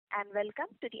and welcome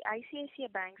to the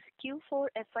ICICI Bank's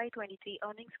Q4FY23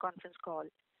 earnings conference call.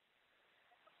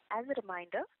 As a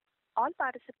reminder, all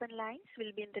participant lines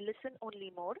will be in the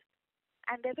listen-only mode,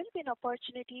 and there will be an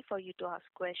opportunity for you to ask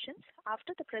questions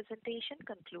after the presentation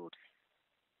concludes.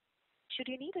 Should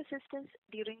you need assistance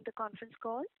during the conference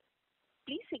call,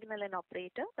 please signal an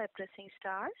operator by pressing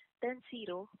star, then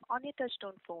 0 on your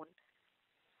touchtone phone.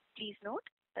 Please note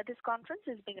that this conference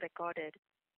is being recorded.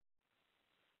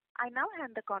 I now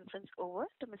hand the conference over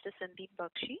to Mr. Sandeep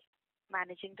Bakshi,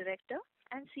 Managing Director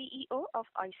and CEO of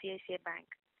ICICI Bank.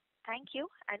 Thank you,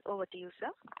 and over to you, sir.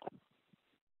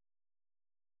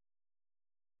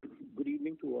 Good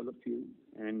evening to all of you,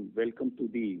 and welcome to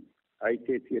the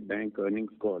ICICI Bank earnings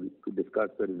call to discuss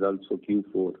the results for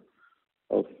Q4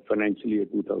 of financial year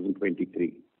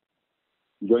 2023.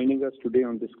 Joining us today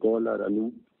on this call are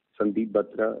Anup, Sandeep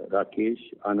Batra, Rakesh,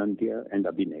 Anandya, and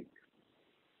Abhinay.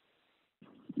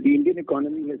 The Indian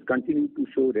economy has continued to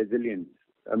show resilience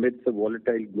amidst a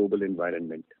volatile global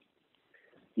environment.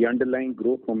 The underlying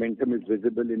growth momentum is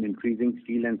visible in increasing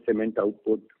steel and cement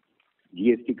output,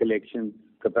 GST collections,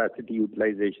 capacity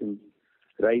utilization,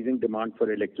 rising demand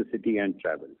for electricity and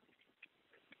travel.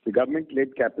 The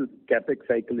government-led capex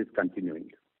cycle is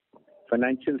continuing.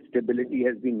 Financial stability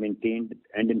has been maintained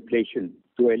and inflation,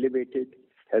 though elevated,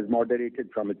 has moderated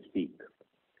from its peak.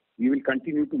 We will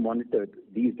continue to monitor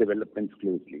these developments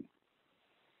closely.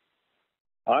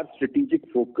 Our strategic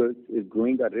focus is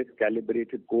growing our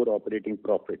risk-calibrated core operating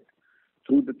profit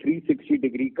through the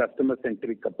 360-degree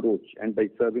customer-centric approach and by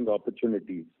serving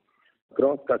opportunities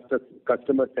across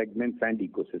customer segments and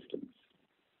ecosystems.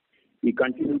 We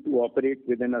continue to operate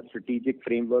within our strategic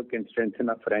framework and strengthen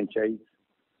our franchise,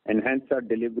 enhance our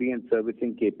delivery and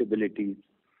servicing capabilities,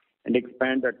 and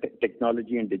expand our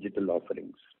technology and digital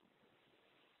offerings.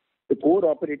 The core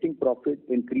operating profit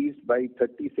increased by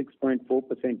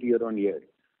 36.4% year-on-year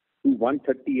to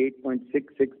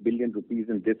 138.66 billion rupees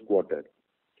in this quarter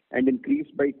and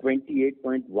increased by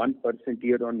 28.1%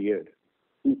 year-on-year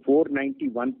to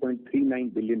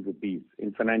 491.39 billion rupees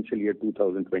in financial year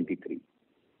 2023.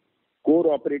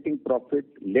 Core operating profit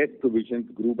less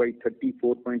provisions grew by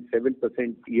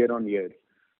 34.7% year-on-year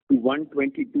to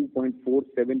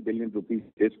 122.47 billion rupees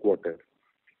this quarter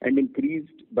and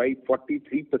increased by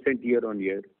 43%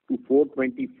 year-on-year to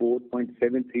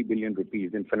 424.73 billion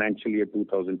rupees in financial year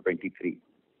 2023.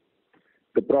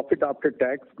 The profit after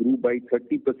tax grew by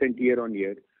 30%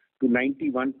 year-on-year to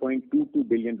 91.22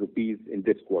 billion rupees in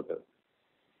this quarter.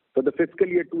 For the fiscal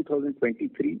year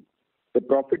 2023, the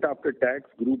profit after tax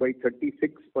grew by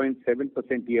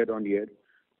 36.7% year-on-year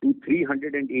to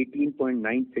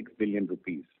 318.96 billion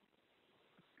rupees.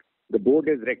 The board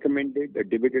has recommended a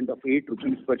dividend of 8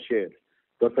 rupees per share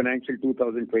for financial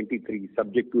 2023,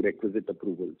 subject to requisite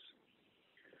approvals.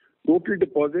 Total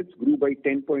deposits grew by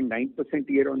 10.9%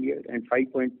 year-on-year and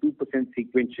 5.2%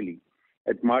 sequentially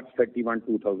at March 31,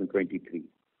 2023.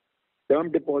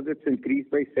 Term deposits increased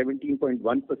by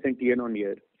 17.1%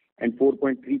 year-on-year and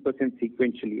 4.3%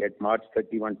 sequentially at March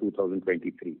 31,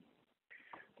 2023.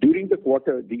 During the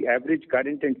quarter, the average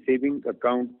current and savings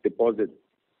account deposits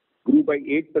grew by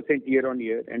 8%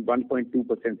 year-on-year and 1.2%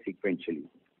 sequentially.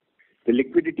 The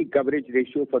liquidity coverage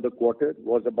ratio for the quarter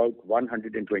was about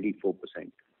 124%.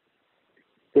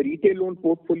 The retail loan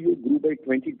portfolio grew by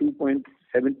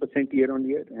 22.7%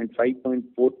 year-on-year and 5.4%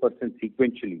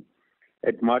 sequentially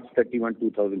at March 31,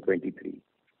 2023.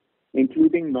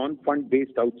 Including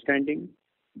non-fund-based outstanding,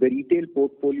 the retail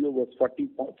portfolio was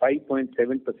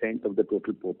 45.7% of the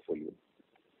total portfolio.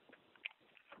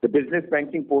 The business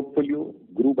banking portfolio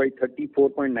grew by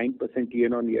 34.9%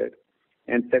 year-on-year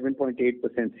and 7.8%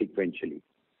 sequentially.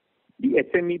 The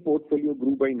SME portfolio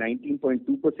grew by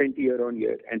 19.2%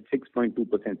 year-on-year and 6.2%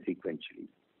 sequentially.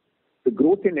 The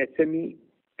growth in SME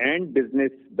and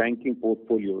business banking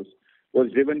portfolios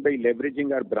was driven by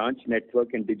leveraging our branch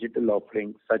network and digital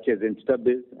offerings such as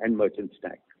InstaBiz and Merchant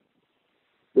Stack.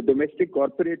 The domestic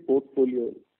corporate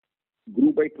portfolio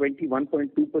grew by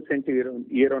 21.2%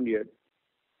 year-on-year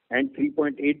and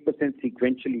 3.8%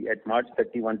 sequentially at March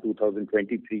 31,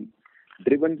 2023,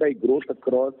 driven by growth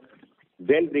across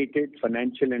well-rated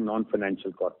financial and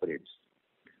non-financial corporates.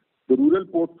 The rural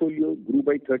portfolio grew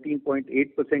by 13.8%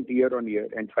 year-on-year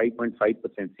and 5.5%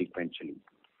 sequentially.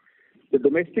 The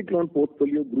domestic loan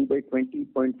portfolio grew by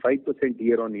 20.5%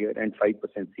 year-on-year and 5%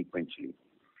 sequentially.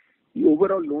 The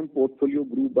overall loan portfolio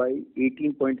grew by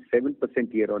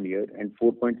 18.7% year-on-year and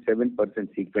 4.7%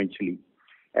 sequentially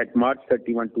at March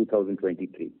 31,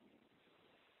 2023.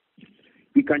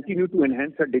 We continue to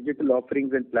enhance our digital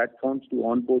offerings and platforms to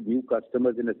onboard new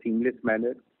customers in a seamless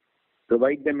manner,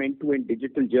 provide them end-to-end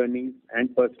digital journeys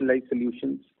and personalized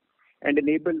solutions, and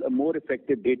enable a more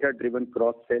effective data-driven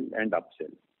cross-sell and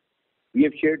upsell. We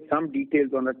have shared some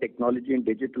details on our technology and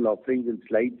digital offerings in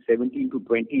slides 17 to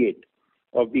 28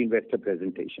 of the investor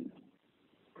presentation.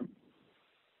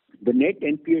 The net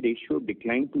NPA ratio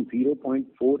declined to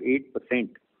 0.48%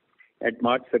 at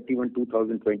March 31,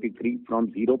 2023 from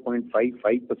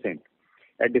 0.55%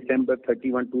 at December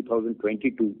 31,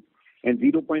 2022 and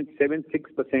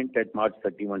 0.76% at March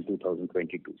 31,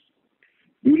 2022.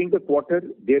 During the quarter,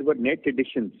 there were net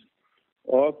additions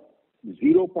of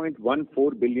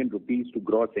 0.14 billion rupees to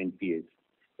gross NPAs,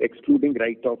 excluding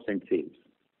write-offs and sales.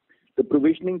 The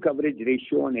provisioning coverage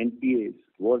ratio on NPAs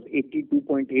was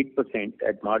 82.8%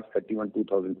 at March 31,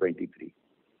 2023.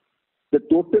 The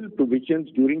total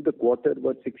provisions during the quarter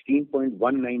were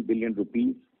 16.19 billion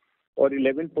rupees or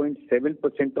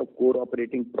 11.7% of core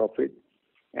operating profit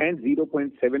and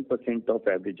 0.7% of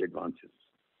average advances.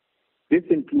 This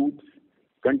includes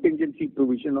contingency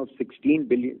provision of 16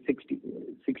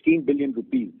 billion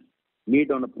rupees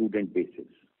made on a prudent basis.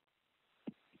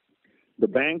 The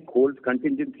bank holds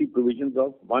contingency provisions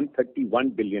of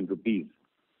 131 billion rupees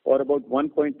or about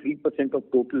 1.3% of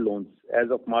total loans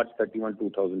as of March 31,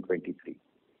 2023.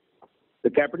 The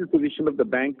capital position of the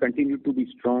bank continued to be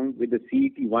strong with a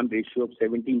CET1 ratio of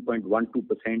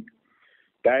 17.12%,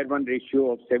 Tier 1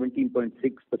 ratio of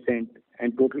 17.6%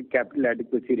 and total capital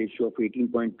adequacy ratio of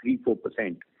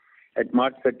 18.34% at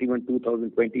March 31,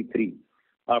 2023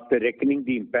 after reckoning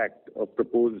the impact of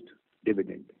proposed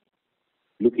dividend.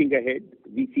 Looking ahead,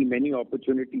 we see many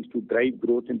opportunities to drive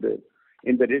growth in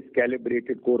the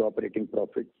risk-calibrated core operating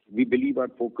profits. We believe our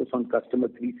focus on customer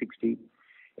 360,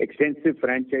 extensive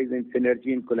franchise and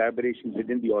synergy and collaboration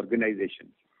within the organization,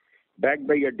 backed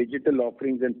by our digital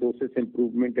offerings and process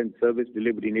improvement and service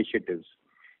delivery initiatives,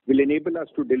 will enable us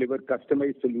to deliver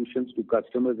customized solutions to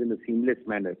customers in a seamless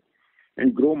manner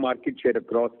and grow market share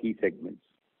across key segments.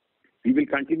 We will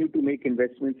continue to make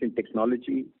investments in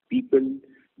technology, people,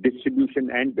 distribution,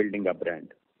 and building our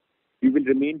brand. We will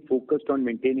remain focused on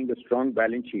maintaining a strong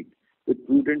balance sheet with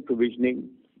prudent provisioning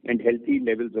and healthy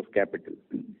levels of capital.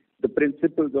 The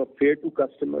principles of fair to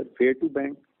customer, fair to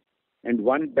bank, and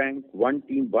one bank, one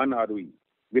team, one ROE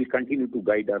will continue to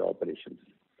guide our operations.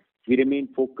 We remain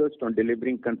focused on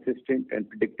delivering consistent and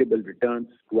predictable returns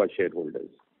to our shareholders.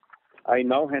 I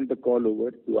now hand the call over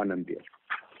to Anindya.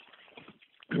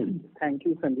 Thank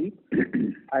you, Sandeep.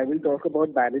 I will talk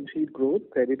about balance sheet growth,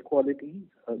 credit quality,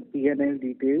 P&L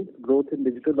details, growth in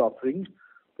digital offerings,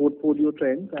 portfolio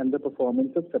trends, and the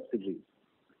performance of subsidiaries.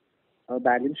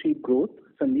 Balance sheet growth.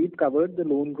 Sandeep covered the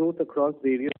loan growth across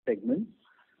various segments.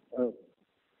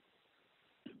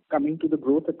 Coming to the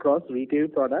growth across retail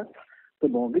products, the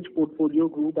mortgage portfolio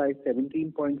grew by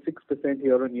 17.6%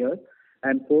 year-on-year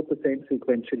and 4%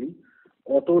 sequentially.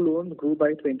 Auto loans grew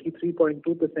by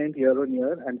 23.2%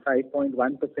 year-on-year and 5.1%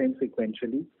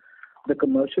 sequentially. The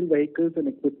commercial vehicles and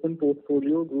equipment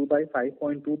portfolio grew by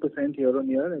 5.2%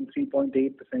 year-on-year and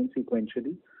 3.8%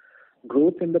 sequentially.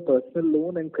 Growth in the personal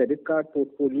loan and credit card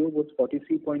portfolio was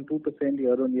 43.2%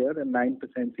 year-on-year and 9%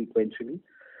 sequentially.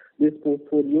 This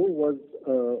portfolio was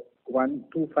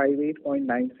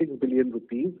 1,258.96 billion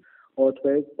rupees or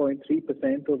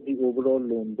 12.3% of the overall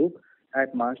loan book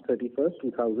at March 31st,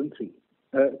 2023.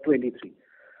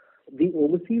 The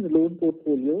overseas loan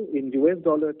portfolio in US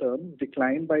dollar terms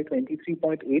declined by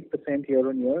 23.8%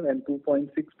 year-on-year and 2.6%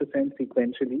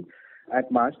 sequentially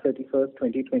at March 31st,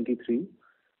 2023.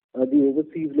 The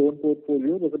overseas loan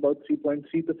portfolio was about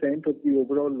 3.3% of the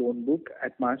overall loan book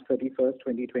at March 31st,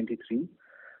 2023.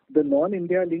 The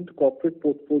non-India linked corporate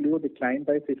portfolio declined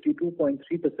by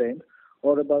 52.3%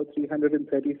 or about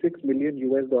 $336 million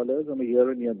on a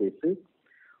year-on-year basis.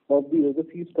 Of the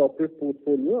overseas corporate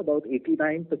portfolio, about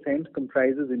 89%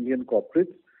 comprises Indian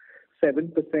corporates,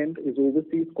 7% is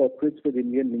overseas corporates with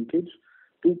Indian linkage,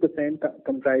 2%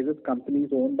 comprises companies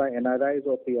owned by NRIs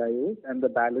or PIOs, and the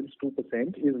balance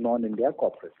 2% is non-India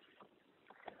corporates.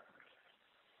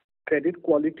 Credit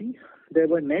quality. There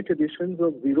were net additions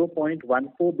of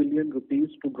 0.14 billion rupees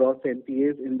to gross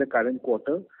NPAs in the current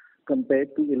quarter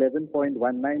compared to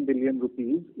 11.19 billion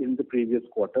rupees in the previous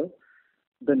quarter.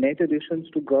 The net additions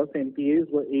to gross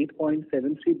NPAs were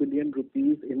 8.73 billion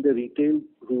rupees in the retail,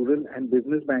 rural and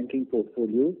business banking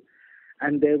portfolios,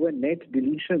 and there were net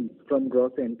deletions from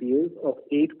gross NPAs of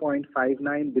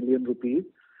 8.59 billion rupees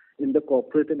in the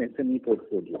corporate and SME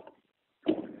portfolio.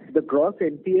 The gross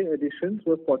NPA additions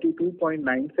were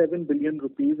 42.97 billion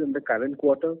rupees in the current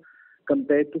quarter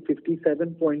compared to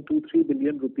 57.23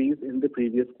 billion rupees in the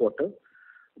previous quarter.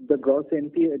 The gross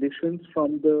NPA additions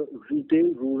from the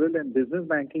retail, rural and business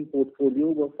banking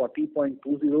portfolio were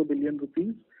 40.20 billion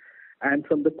rupees and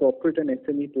from the corporate and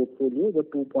SME portfolio were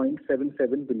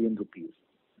 2.77 billion rupees.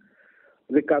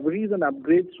 Recoveries and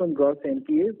upgrades from gross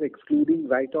NPAs, excluding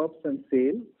write-offs and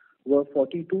sale, were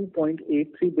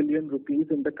 42.83 billion rupees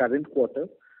in the current quarter,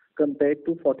 compared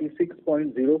to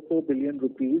 46.04 billion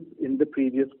rupees in the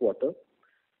previous quarter.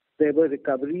 There were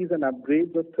recoveries and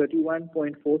upgrades of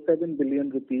 31.47 billion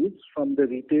rupees from the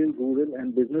retail, rural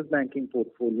and business banking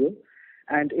portfolio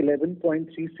and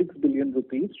 11.36 billion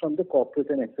rupees from the corporate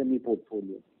and SME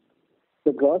portfolio.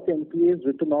 The gross NPAs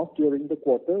written off during the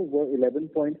quarter were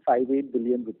 11.58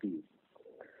 billion rupees.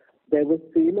 There was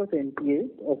sale of NPAs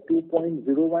of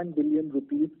 2.01 billion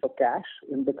rupees for cash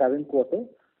in the current quarter,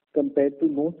 compared to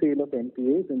no sale of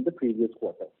NPAs in the previous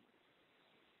quarter.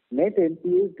 Net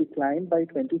NPAs declined by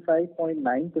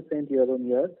 25.9%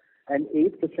 year-on-year and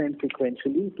 8%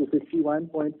 sequentially to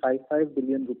 51.55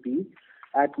 billion rupees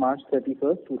at March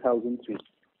 31, 2003.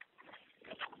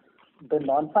 The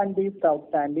non-fund-based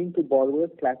outstanding to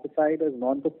borrowers classified as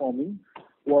non-performing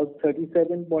was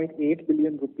 37.8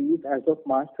 billion rupees as of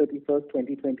March 31,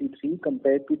 2023,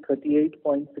 compared to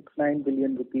 38.69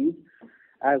 billion rupees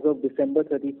as of December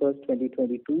 31,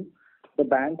 2022. The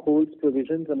bank holds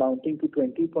provisions amounting to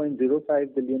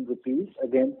 20.05 billion rupees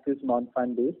against this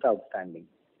non-fund-based outstanding.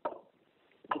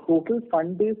 The total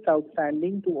fund-based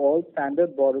outstanding to all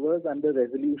standard borrowers under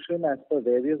resolution as per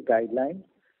various guidelines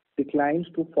declines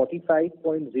to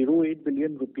 45.08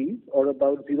 billion rupees, or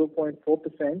about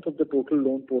 0.4% of the total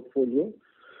loan portfolio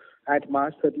at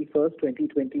March 31,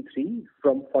 2023,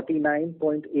 from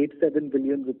 49.87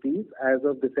 billion rupees as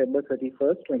of December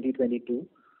 31, 2022.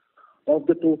 Of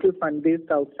the total fund-based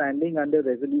outstanding under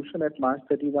resolution at March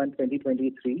 31,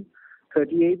 2023,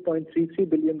 38.33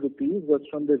 billion rupees was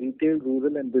from the retail,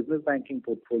 rural and business banking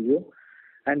portfolio,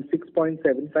 and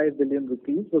 6.75 billion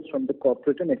rupees was from the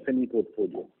corporate and SME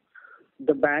portfolio.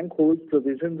 The bank holds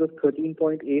provisions of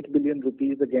 13.8 billion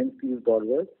rupees against these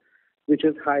borrowers, which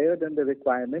is higher than the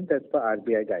requirement as per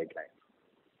RBI guidelines.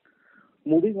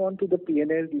 Moving on to the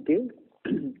P&L details,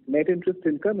 net interest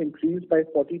income increased by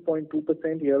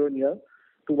 40.2% year-on-year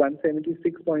to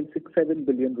 176.67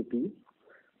 billion rupees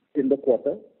in the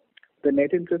quarter. The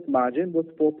net interest margin was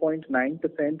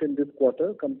 4.9% in this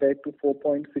quarter, compared to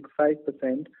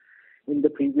 4.65% in the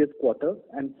previous quarter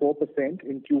and 4%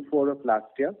 in Q4 of last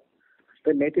year.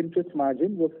 The net interest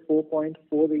margin was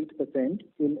 4.48%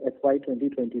 in FY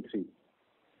 2023.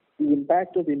 The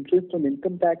impact of interest on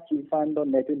income tax refund on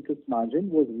net interest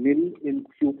margin was nil in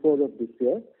Q4 of this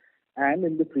year and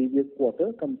in the previous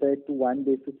quarter, compared to 1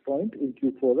 basis point in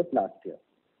Q4 of last year.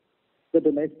 The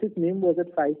domestic NIM was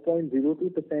at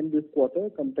 5.02% this quarter,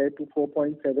 compared to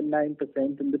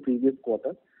 4.79% in the previous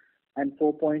quarter and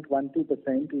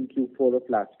 4.12% in Q4 of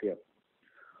last year.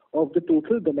 Of the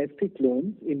total domestic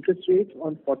loans, interest rates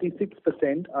on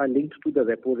 46% are linked to the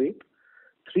repo rate,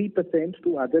 3%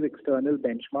 to other external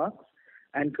benchmarks,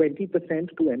 and 20%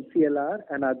 to MCLR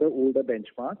and other older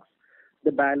benchmarks.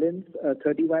 The balance,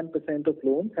 31% of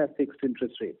loans have fixed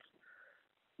interest rates.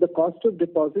 The cost of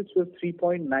deposits was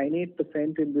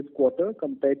 3.98% in this quarter,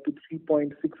 compared to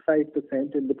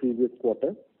 3.65% in the previous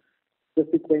quarter. The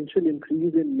sequential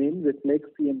increase in NIM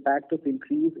reflects the impact of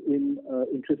increase in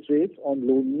interest rates on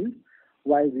loan yields,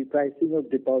 while repricing of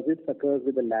deposits occurs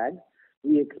with a lag.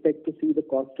 We expect to see the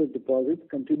cost of deposits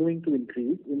continuing to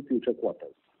increase in future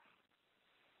quarters.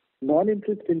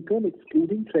 Non-interest income,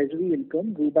 excluding treasury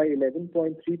income, grew by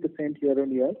 11.3%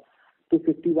 year-on-year to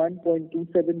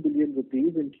 51.27 billion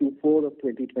rupees in Q4 of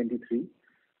 2023.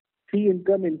 Fee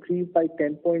income increased by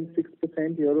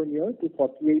 10.6% year-on-year to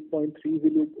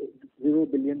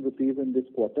 48.30 billion rupees in this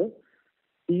quarter.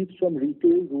 Fees from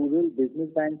retail, rural, business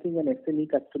banking and SME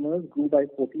customers grew by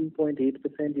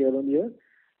 14.8% year-on-year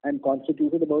and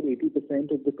constituted about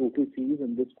 80% of the total fees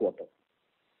in this quarter.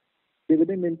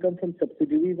 Dividend income from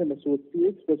subsidiaries and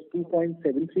associates was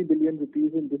 2.73 billion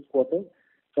rupees in this quarter,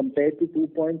 compared to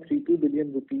 2.32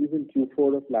 billion rupees in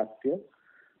Q4 of last year.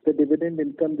 The dividend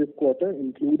income this quarter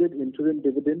included interim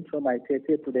dividend from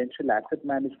ICICI Prudential Asset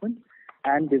Management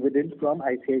and dividends from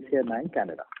ICICI Bank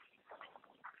Canada.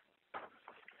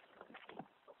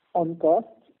 On costs,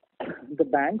 the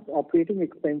bank's operating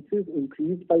expenses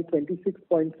increased by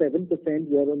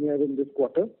 26.7% year-on-year in this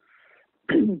quarter.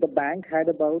 The bank had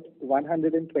about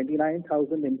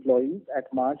 129,000 employees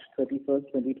at March 31,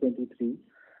 2023.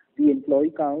 The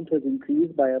employee count has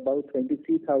increased by about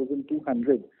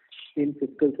 23,200 in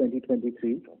fiscal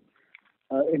 2023.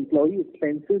 Employee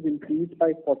expenses increased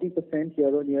by 40%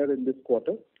 year-on-year in this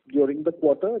quarter. During the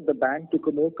quarter, the bank took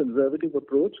a more conservative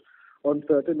approach on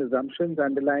certain assumptions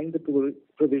underlying the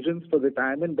provisions for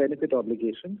retirement benefit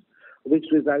obligations which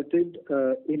resulted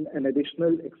in an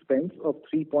additional expense of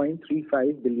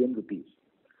 3.35 billion rupees.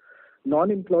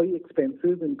 Non-employee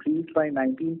expenses increased by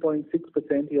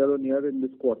 19.6% year-on-year in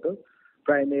this quarter,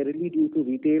 primarily due to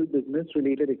retail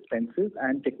business-related expenses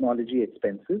and technology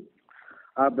expenses.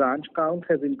 Our branch count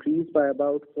has increased by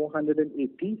about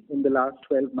 480 in the last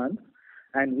 12 months,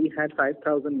 and we had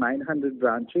 5,900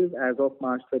 branches as of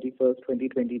March 31st,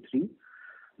 2023.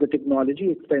 The technology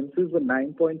expenses were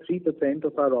 9.3%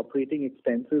 of our operating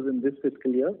expenses in this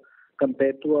fiscal year,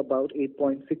 compared to about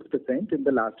 8.6% in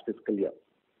the last fiscal year.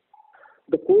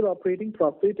 The core operating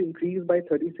profit increased by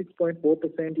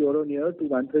 36.4% year-on-year to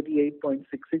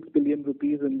 138.66 billion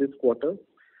rupees in this quarter.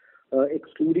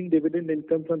 Excluding dividend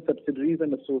income from subsidiaries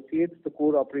and associates, the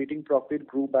core operating profit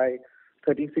grew by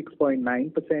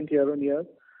 36.9% year-on-year.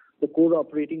 The core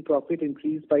operating profit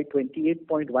increased by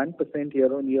 28.1%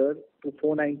 year-on-year to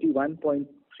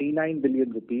 491.39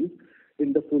 billion rupees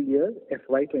in the full year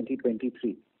FY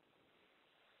 2023.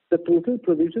 The total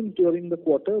provisions during the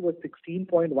quarter were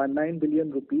 16.19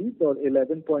 billion rupees, or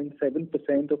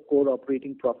 11.7% of core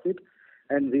operating profit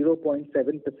and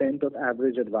 0.7% of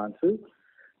average advances.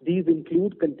 These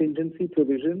include contingency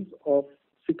provisions of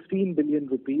 16 billion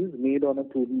rupees made on a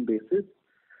prudent basis.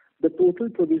 The total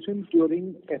provisions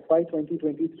during FY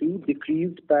 2023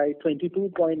 decreased by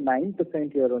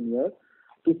 22.9% year-on-year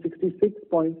to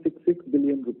 66.66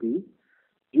 billion rupees.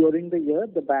 During the year,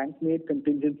 the bank made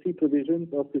contingency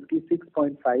provisions of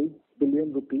 56.5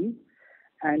 billion rupees,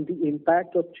 and the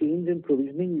impact of change in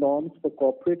provisioning norms for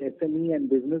corporate, SME and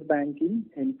business banking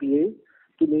 (NPAs)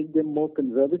 to make them more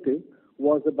conservative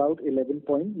was about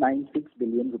 11.96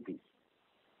 billion rupees.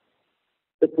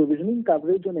 The provisioning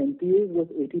coverage on NPAs was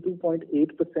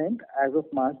 82.8% as of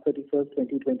March 31st,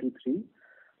 2023.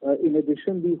 In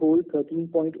addition, we hold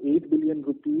 13.8 billion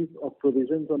rupees of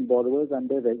provisions on borrowers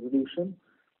under resolution.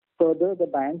 Further, the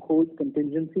bank holds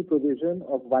contingency provision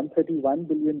of 131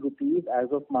 billion rupees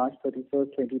as of March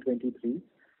 31st, 2023.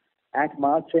 At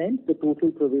March end, the total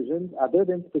provisions, other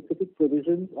than specific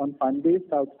provisions on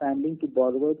fund-based outstanding to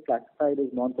borrowers classified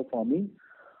as non-performing,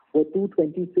 were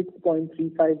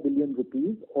 226.35 billion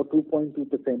rupees, or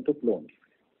 2.2% of loans.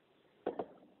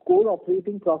 Core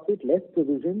operating profit less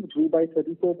provisions grew by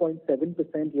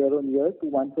 34.7% year-on-year to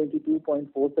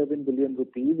 122.47 billion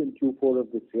rupees in Q4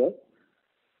 of this year.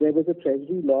 There was a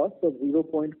treasury loss of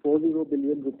 0.40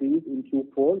 billion rupees in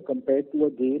Q4 compared to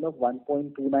a gain of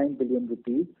 1.29 billion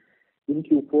rupees in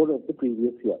Q4 of the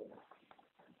previous year.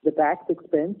 The tax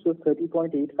expense was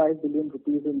 30.85 billion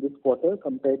rupees in this quarter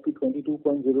compared to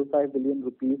 22.05 billion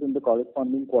rupees in the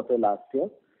corresponding quarter last year.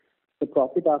 The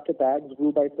profit after tax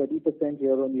grew by 30%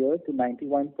 year-on-year to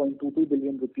 91.22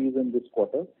 billion rupees in this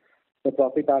quarter. The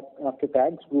profit after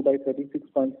tax grew by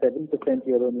 36.7%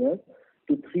 year-on-year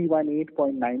to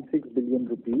 318.96 billion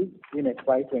rupees in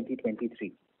FY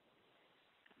 2023.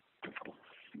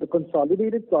 The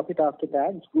consolidated profit after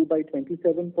tax grew by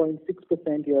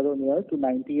 27.6% year-on-year to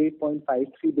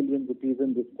 98.53 billion rupees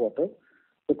in this quarter.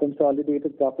 The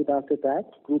consolidated profit after tax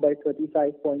grew by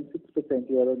 35.6%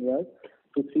 year-on-year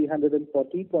to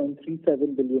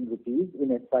 340.37 billion rupees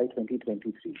in FY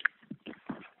 2023.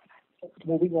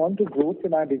 Moving on to growth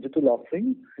in our digital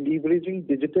offering, leveraging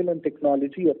digital and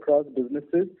technology across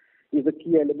businesses is a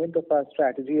key element of our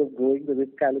strategy of growing the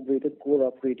risk-calibrated core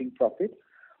operating profit.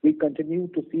 We continue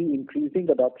to see increasing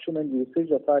adoption and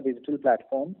usage of our digital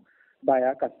platforms by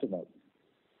our customers.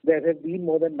 There have been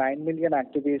more than 9 million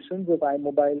activations of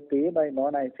iMobile Pay by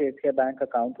non-ICICI Bank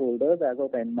account holders as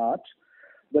of end March.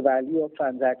 The value of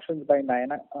transactions by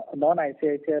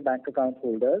non-ICICI Bank account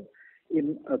holders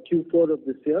in Q4 of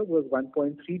this year was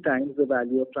 1.3 times the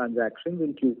value of transactions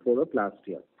in Q4 of last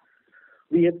year.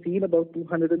 We have seen about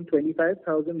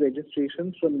 225,000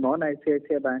 registrations from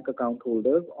non-ICICI Bank account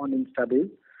holders on InstaBiz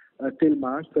till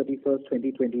March 31st,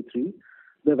 2023.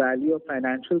 The value of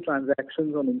financial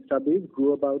transactions on InstaBiz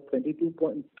grew about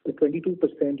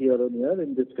 22% year-on-year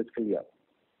in this fiscal year.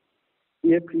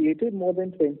 We have created more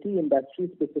than 20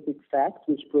 industry-specific stacks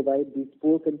which provide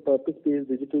bespoke and purpose-based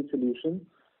digital solutions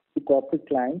to corporate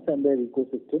clients and their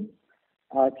ecosystem.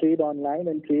 Our Trade Online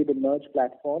and Trade Emerge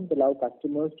platforms allow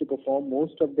customers to perform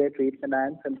most of their trade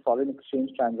finance and foreign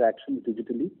exchange transactions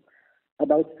digitally.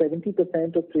 About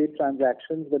 70% of trade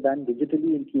transactions were done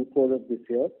digitally in Q4 of this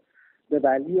year. The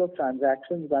value of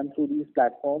transactions done through these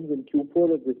platforms in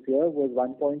Q4 of this year was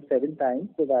 1.7 times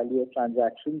the value of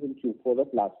transactions in Q4 of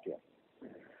last year.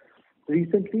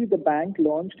 Recently, the bank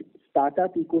launched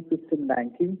Startup Ecosystem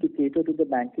Banking to cater to the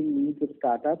banking needs of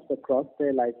startups across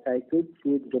their life cycle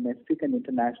through its domestic and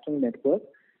international network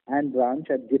and branch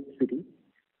at GIFT City.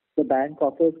 The bank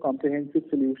offers comprehensive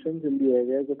solutions in the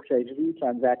areas of treasury,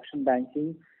 transaction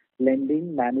banking,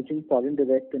 lending, managing foreign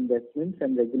direct investments,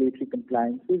 and regulatory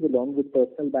compliances, along with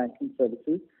personal banking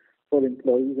services for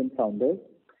employees and founders.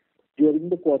 During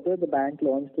the quarter, the bank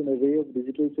launched an array of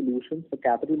digital solutions for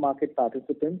capital market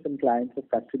participants and clients of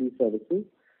custody services.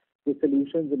 The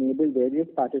solutions enable various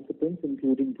participants,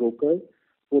 including brokers,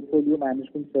 portfolio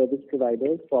management service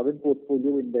providers, foreign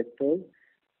portfolio investors,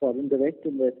 foreign direct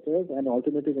investors, and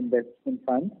alternative investment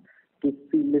funds to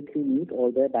seamlessly meet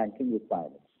all their banking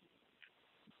requirements.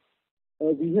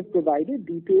 We have provided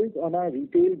details on our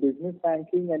retail business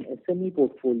banking and SME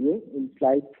portfolio in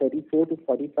slides 34 to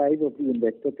 45 of the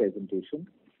investor presentation.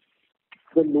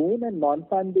 The loan and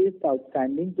non-fund based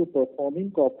outstanding to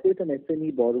performing corporate and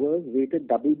SME borrowers rated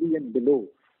BB and below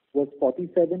was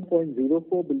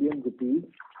 47.04 billion rupees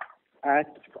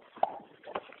at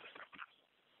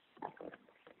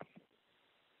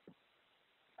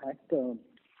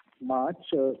March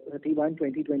 31,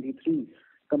 2023,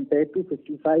 compared to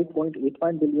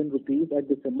 55.81 billion rupees at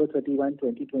December 31,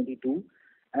 2022,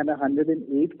 and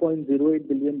 108.08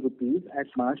 billion rupees at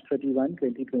March 31,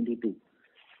 2022.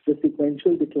 The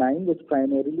sequential decline was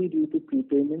primarily due to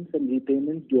prepayments and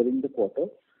repayments during the quarter.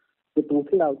 The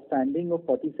total outstanding of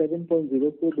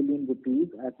 47.04 billion rupees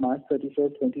at March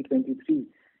 31, 2023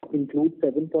 includes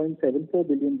 7.74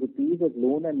 billion rupees of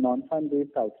loan and non-fund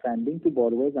based outstanding to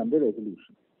borrowers under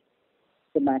resolution.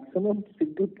 The maximum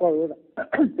single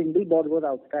borrower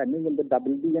outstanding in the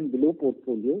BB and below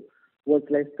portfolio was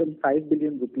less than 5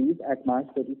 billion rupees at March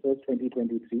 31,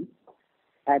 2023.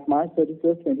 At March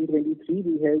 31, 2023,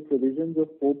 we held provisions of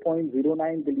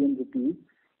 4.09 billion rupees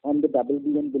on the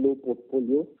BB and below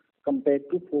portfolio compared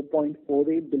to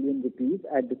 4.48 billion rupees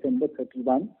at December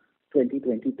 31,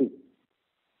 2022.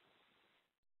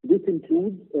 This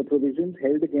includes provisions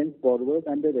held against borrowers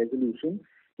under resolution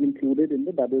included in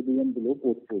the BB and below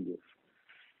portfolio.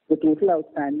 The total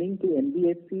outstanding to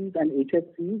NBFCs and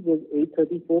HFCs was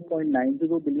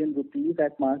 834.90 billion rupees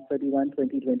at March 31,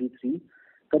 2023,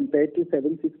 compared to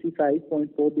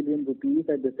 765.4 billion rupees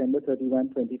at December 31,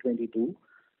 2022.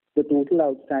 The total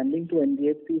outstanding to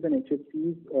NBFCs and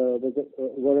HFCs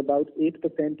were about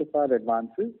 8% of our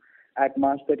advances at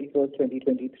March 31,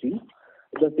 2023.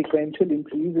 The sequential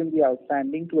increase in the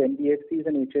outstanding to NBFCs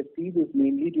and HFCs is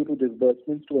mainly due to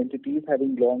disbursements to entities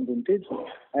having long vintage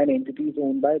and entities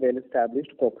owned by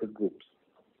well-established corporate groups.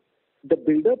 The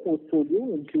builder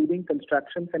portfolio, including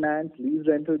construction finance, lease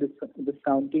rental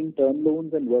discounting, term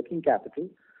loans, and working capital,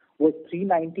 was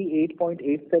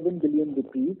 398.87 billion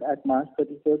rupees at March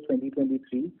 31,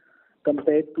 2023,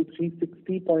 compared to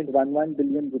 360.11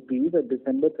 billion rupees at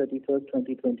December 31,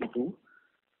 2022.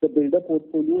 The builder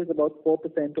portfolio is about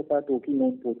 4% of our total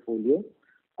loan portfolio.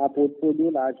 Our portfolio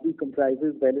largely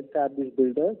comprises well-established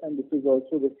builders, and this is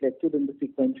also reflected in the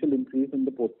sequential increase in the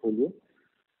portfolio.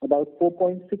 About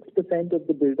 4.6% of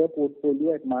the builder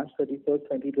portfolio at March 31,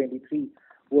 2023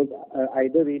 was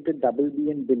either rated BB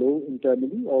and below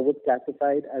internally or was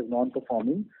classified as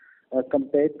non-performing,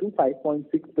 compared to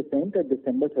 5.6% at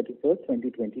December 31,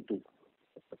 2022.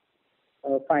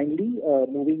 Finally,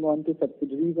 moving on to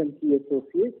subsidiaries and key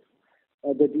associates.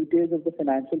 The details of the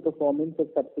financial performance of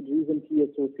subsidiaries and key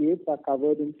associates are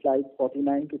covered in slides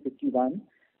 49 to 51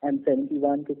 and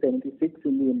 71 to 76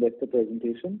 in the investor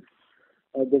presentation.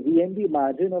 The VNB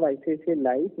margin of ICICI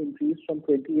Life increased from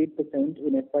 28%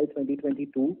 in FY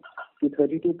 2022 to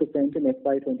 32% in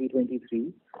FY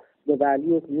 2023. The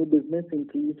value of new business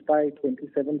increased by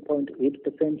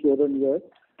 27.8% year-on-year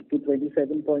to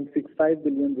 27.65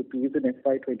 billion rupees in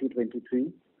FY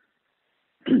 2023.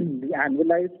 The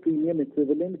annualized premium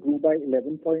equivalent grew by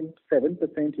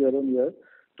 11.7% year-on-year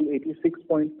to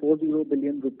 86.40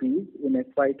 billion rupees in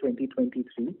FY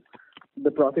 2023.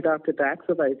 The profit after tax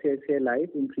of ICICI Life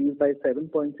increased by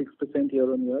 7.6%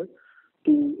 year-on-year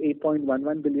to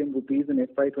 8.11 billion rupees in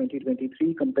FY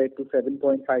 2023 compared to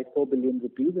 7.54 billion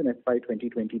rupees in FY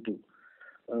 2022.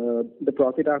 The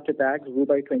profit after tax grew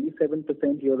by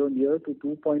 27% year-on-year to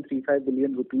 2.35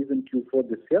 billion rupees in Q4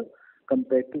 this year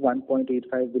compared to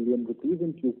 1.85 billion rupees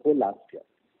in Q4 last year.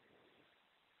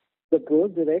 The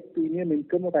gross direct premium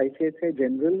income of ICICI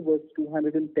General was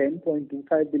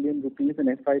 210.25 billion rupees in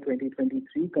FY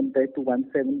 2023 compared to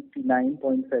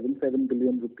 179.77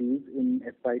 billion rupees in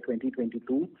FY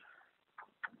 2022.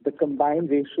 The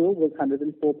combined ratio was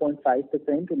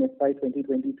 104.5% in FY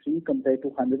 2023 compared to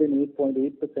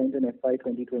 108.8% in FY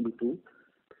 2022.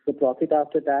 The profit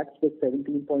after tax was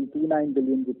 17.29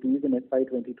 billion rupees in FY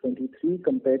 2023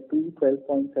 compared to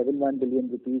 12.71 billion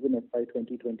rupees in FY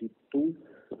 2022.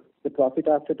 The profit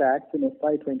after tax in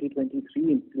FY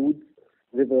 2023 includes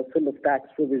reversal of tax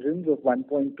provisions of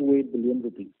 1.28 billion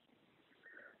rupees.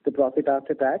 The profit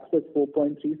after tax was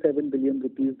 4.37 billion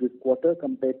rupees this quarter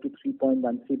compared to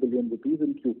 3.13 billion rupees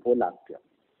in Q4 last year.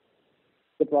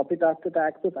 The profit after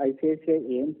tax of ICICI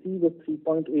AMC was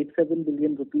 3.87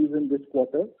 billion rupees in this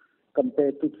quarter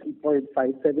compared to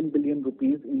 3.57 billion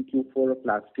rupees in Q4 of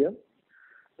last year.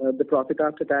 The profit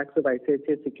after tax of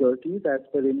ICICI Securities as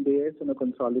per Ind AS on a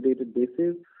consolidated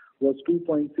basis was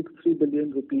 2.63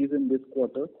 billion rupees in this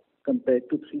quarter compared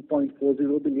to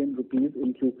 3.40 billion rupees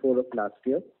in Q4 of last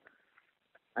year.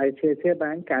 ICICI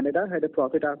Bank Canada had a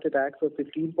profit after tax of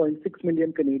 15.6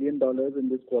 million Canadian dollars in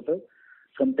this quarter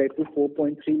compared to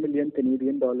 4.3 million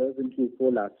Canadian dollars in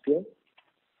Q4 last year.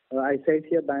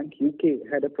 ICICI Bank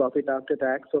UK had a profit after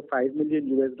tax of $5 million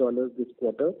this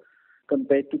quarter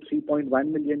compared to $3.1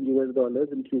 million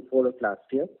in Q4 of last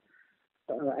year.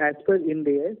 As per Ind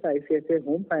AS, ICICI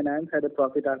Home Finance had a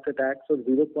profit after tax of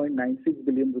 0.96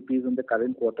 billion rupees in the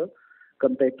current quarter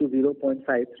compared to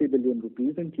 0.53 billion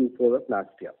rupees in Q4 of last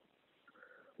year.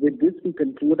 With this, we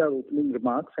conclude our opening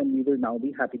remarks and we will now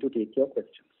be happy to take your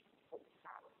questions.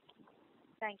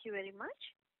 Thank you very much.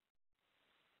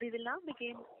 We will now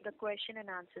begin the question and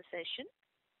answer session.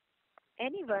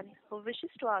 Anyone who wishes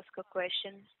to ask a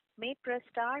question may press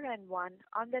star and one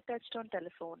on their touchtone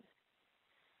telephone.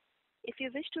 If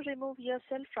you wish to remove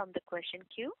yourself from the question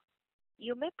queue,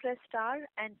 you may press star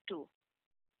and two.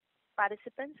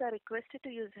 Participants are requested to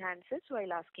use handsets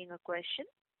while asking a question.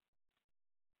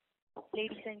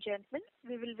 Ladies and gentlemen,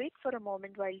 we will wait for a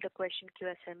moment while the question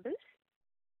queue assembles.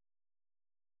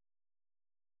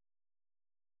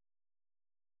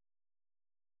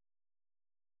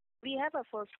 We have our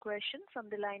first question from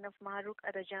the line of Mahrukh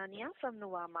Adajania from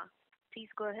Nuvama. Please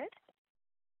go ahead.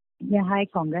 Yeah, hi,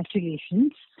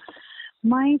 congratulations.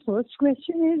 My first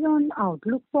question is on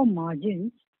outlook for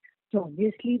margins. So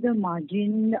obviously the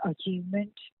margin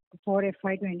achievement for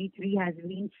FY23 has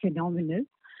been phenomenal.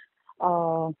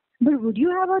 But would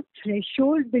you have a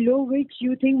threshold below which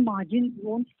you think margins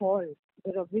won't fall?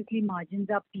 Because obviously margins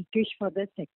are peakish for the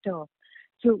sector.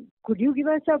 So could you give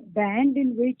us a band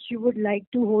in which you would like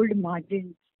to hold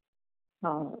margins,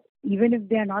 even if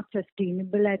they are not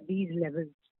sustainable at these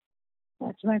levels?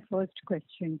 That's my first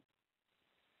question.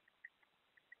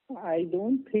 I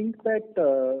don't think that,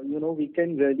 we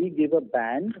can really give a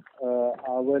band.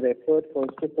 Our effort,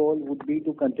 first of all, would be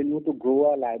to continue to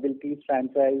grow our liabilities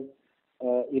franchise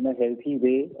in a healthy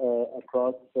way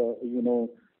across,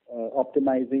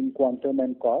 optimizing quantum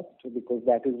and cost, because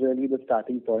that is really the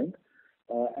starting point.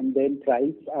 And then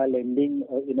price our lending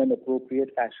in an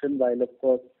appropriate fashion while, of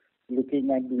course, looking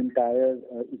at the entire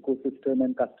ecosystem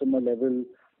and customer level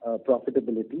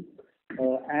profitability.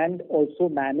 And also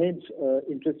manage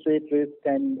interest rate risk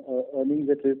and earnings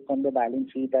at risk on the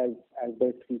balance sheet as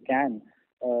best we can,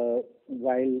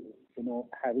 while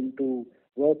having to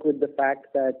work with the fact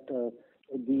that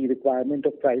the requirement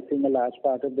of pricing a large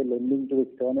part of the lending to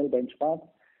external benchmarks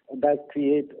does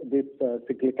create this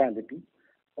cyclicality.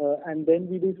 And then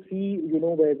we will see,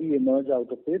 where we emerge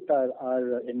out of it.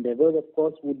 Our endeavor, of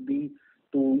course, would be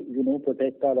to,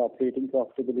 protect our operating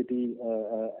profitability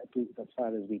as far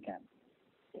as we can.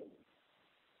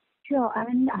 Sure,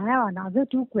 and I have another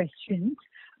two questions.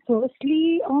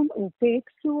 Firstly, on OPEX,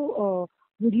 so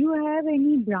would you have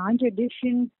any branch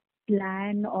addition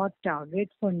plan or target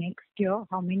for next year?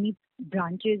 How many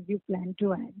branches do you plan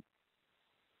to add?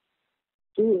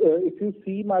 So if you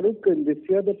see, Mahrukh, this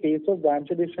year the pace of branch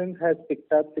additions has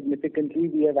picked up significantly.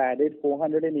 We have added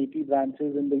 480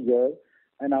 branches in the year,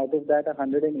 and out of that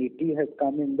 180 has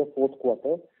come in the fourth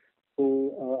quarter.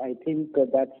 So I think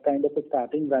that's kind of a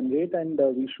starting run rate, and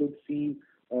we should see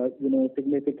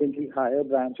significantly higher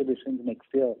branch additions next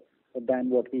year than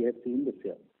what we have seen this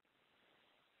year.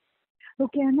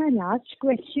 Okay, and my last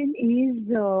question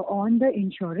is on the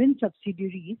insurance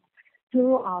subsidiaries.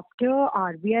 So after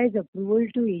RBI's approval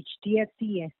to HDFC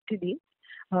yesterday,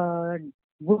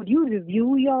 would you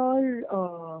review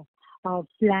your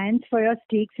plans for your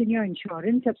stakes in your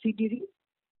insurance subsidiaries?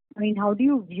 I mean, how do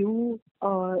you view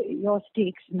your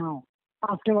stakes now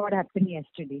after what happened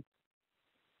yesterday?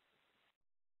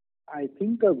 I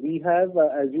think we have,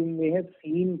 as you may have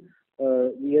seen,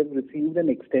 we have received an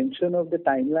extension of the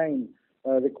timeline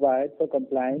required for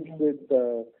compliance with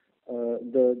the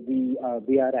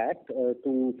BR Act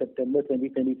to September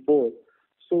 2024.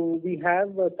 So we have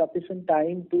sufficient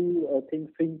time to think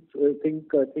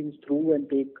things through and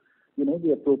take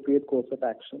the appropriate course of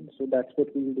action. So that's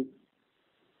what we will do.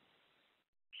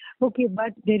 Okay,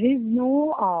 but there is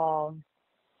no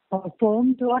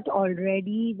firm thought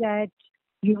already that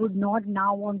you would not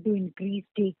now want to increase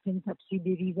stakes in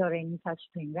subsidiaries or any such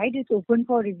thing, right? It's open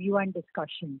for review and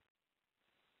discussion.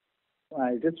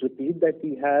 I'll just repeat that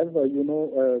we have, a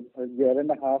year and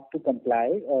a half to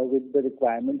comply with the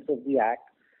requirements of the Act,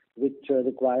 which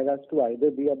require us to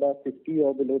either be above 50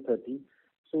 or below 30.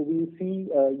 So we'll see,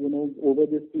 over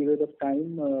this period of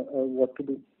time, what to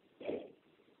do.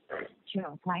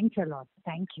 Sure. Thanks a lot.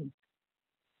 Thank you.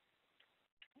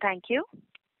 Thank you.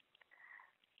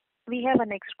 We have a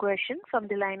next question from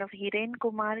the line of Hiren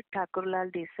Kumar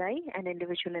Thakurlal Desai, an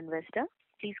individual investor.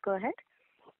 Please go ahead.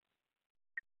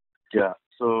 Yeah.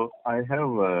 So I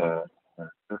have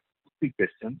 3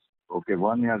 questions. Okay.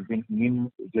 One has been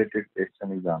NIM related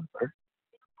question is answered.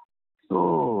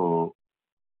 So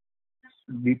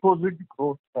deposit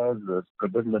growth has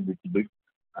struggled a little bit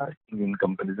in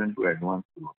comparison to advance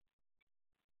growth.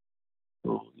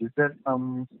 So is there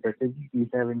some strategy we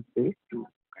have in place to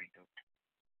kind of?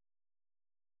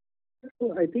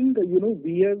 So I think,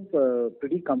 we have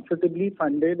pretty comfortably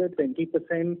funded a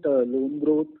 20% loan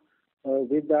growth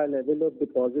with our level of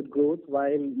deposit growth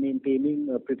while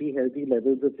maintaining pretty healthy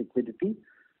levels of liquidity.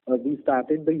 We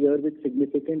started the year with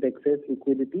significant excess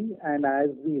liquidity, and as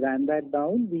we ran that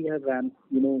down, we have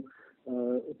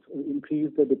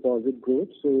increased the deposit growth.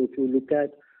 So if you look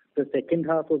at the second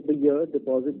half of the year,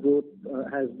 deposit growth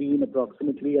has been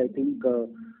approximately, I think,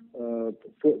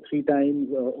 3 times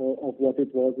of what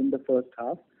it was in the first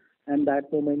half, and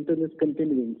that momentum is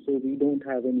continuing. So we don't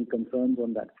have any concerns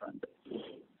on that front.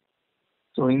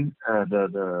 So in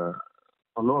the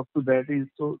follow-up to that is,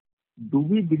 so do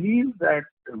we believe that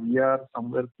we are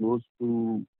somewhere close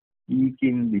to peak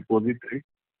in deposit rate,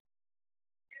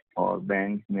 or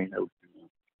banks may have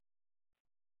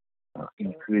to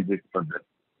increase it further?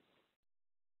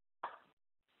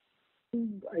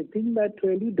 I think that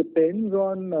really depends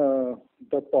on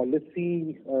the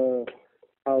policy,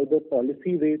 how the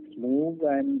policy rates move,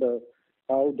 and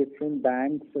how different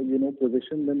banks,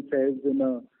 position themselves in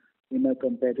a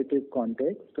competitive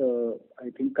context. I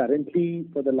think currently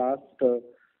for the last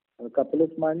couple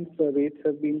of months, rates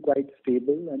have been quite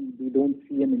stable, and we don't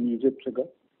see an immediate trigger.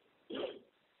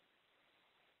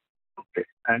 Okay.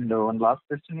 And one last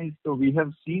question is, so we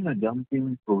have seen a jump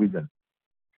in provision.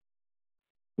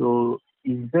 So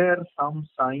is there some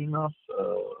sign of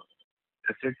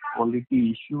asset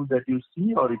quality issue that you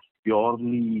see, or it's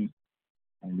purely,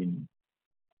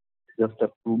 just a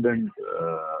prudent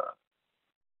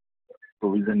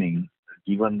provisioning,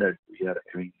 given that we are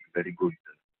having very good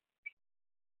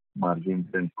margins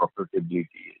and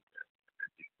profitability?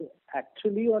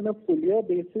 Actually, on a full year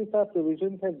basis, our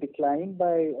provisions have declined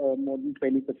by more than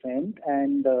 20%,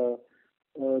 and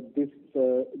this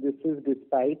is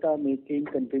despite our making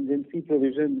contingency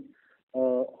provisions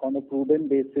on a prudent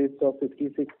basis of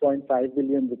 56.5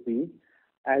 billion rupees,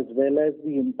 as well as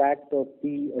the impact of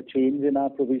the change in our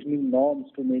provisioning norms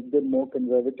to make them more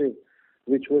conservative,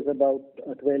 which was about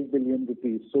 12 billion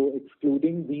rupees. So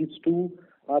excluding these two,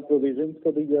 our provisions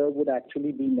for the year would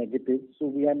actually be negative. So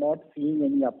we are not seeing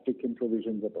any uptick in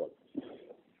provisions at all.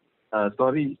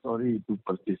 Sorry to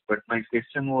persist, but my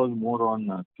question was more on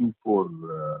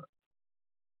Q4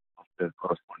 after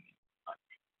corresponding.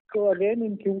 So again,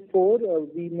 in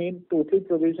Q4, we made total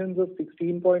provisions of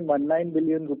 16.19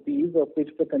 billion rupees, of which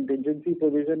the contingency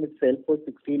provision itself was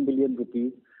 16 billion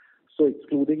rupees. So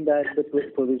excluding that, the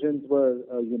provisions were,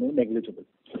 negligible.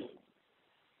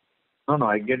 No,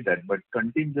 I get that. But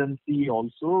contingency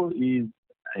also is,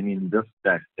 just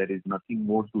that. There is nothing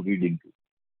more to read into.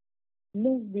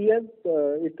 No, we have,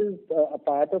 it is a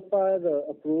part of our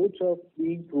approach of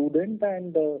being prudent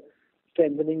and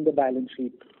strengthening the balance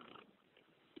sheet.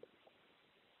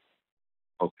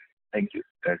 Okay. Thank you.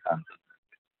 That answers.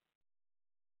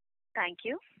 Thank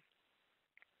you.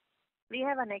 We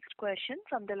have a next question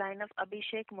from the line of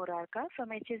Abhishek Murarka from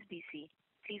HSBC.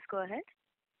 Please go ahead.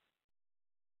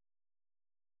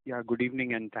 Yeah, good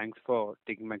evening and thanks for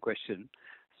taking my question.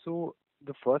 So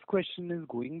the first question is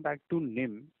going back to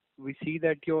NIM. We see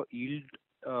that your yield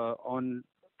on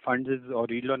funds or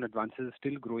yield on advances is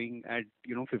still growing at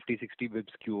 50-60 bps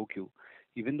QOQ,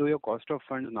 even though your cost of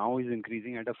funds now is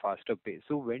increasing at a faster pace.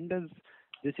 So when does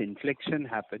this inflection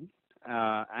happen?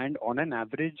 And on an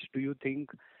average, do you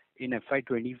think in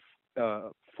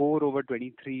FY24 over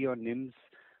 23 your NIMs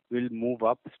will move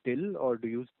up still, or do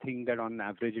you think that on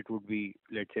average it would be,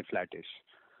 let's say, flattish?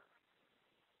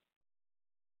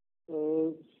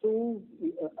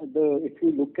 If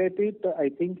you look at it, I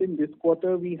think in this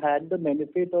quarter we had the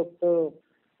benefit of the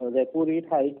repo rate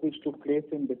hike which took place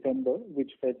in December,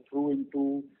 which fed through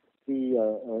into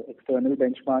the external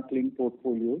benchmark linked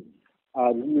portfolio.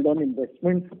 Our yield on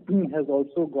investments has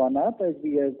also gone up as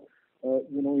we have,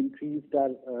 increased our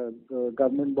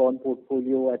government bond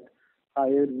portfolio at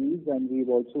higher yields, and we've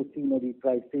also seen a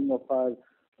repricing of our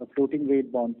floating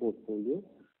rate bond portfolio.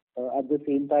 At the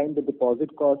same time, the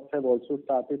deposit costs have also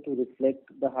started to reflect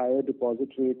the higher deposit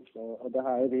rates or the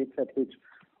higher rates at which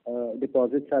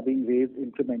deposits are being raised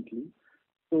incrementally.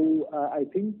 So I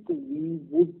think we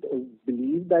would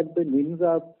believe that the NIMs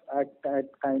are at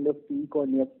kind of peak or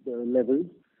near levels,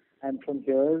 and from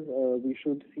here we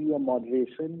should see a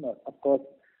moderation. Of course,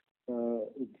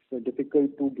 it's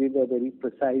difficult to give a very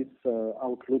precise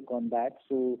outlook on that.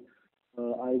 So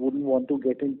I wouldn't want to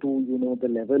get into the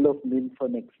level of NIM for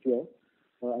next year.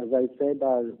 As I said,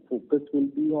 our focus will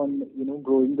be on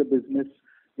growing the business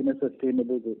in a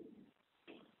sustainable way.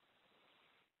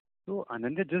 So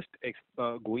Ananda, just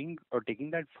going or taking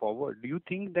that forward, do you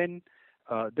think then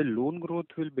the loan growth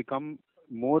will become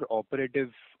more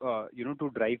operative, to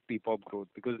drive PPOP growth,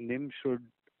 because NIM should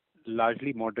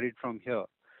largely moderate from here,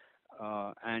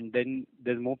 and then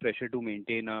there's more pressure to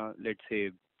maintain a, let's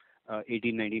say,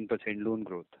 18-19% loan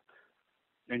growth.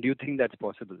 And do you think that's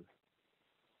possible?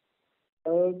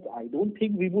 I don't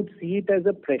think we would see it as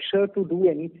a pressure to do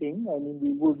anything. I mean,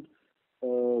 we would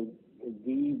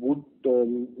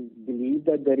believe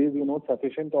that there is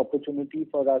sufficient opportunity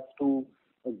for us to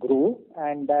grow,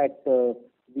 and that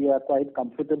we are quite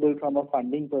comfortable from a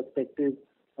funding perspective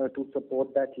to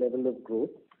support that level of growth.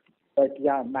 But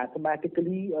yeah,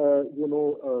 mathematically,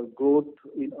 growth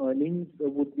in earnings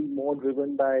would be more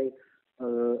driven by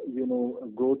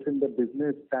growth in the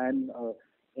business than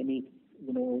any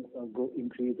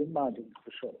increase in margins,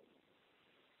 for sure.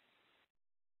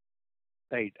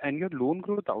 Right. And your loan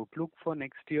growth outlook for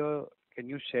next year, can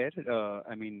you share?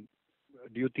 I mean,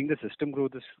 do you think the system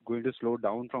growth is going to slow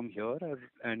down from here,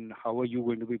 and how are you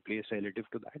going to be placed relative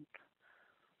to that?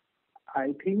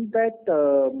 I think that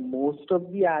most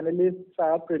of the analysts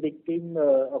are predicting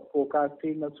or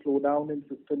forecasting a slowdown in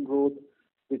system growth,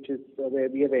 which is where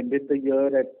we have ended the year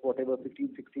at whatever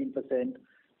 15-16%,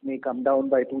 may come down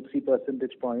by 2-3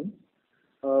 percentage points.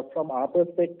 From our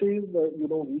perspective,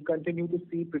 we continue to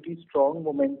see pretty strong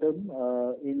momentum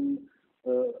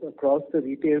across the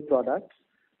retail products,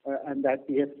 and that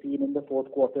we have seen in the fourth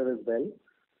quarter as well.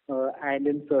 And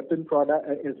in certain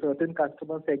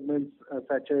customer segments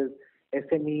such as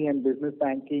SME and business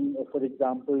banking, for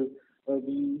example,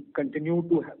 we continue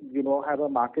to have a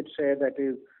market share that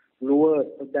is lower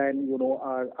than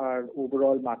our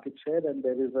overall market share, and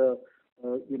there is a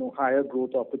higher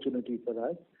growth opportunity for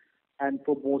us. And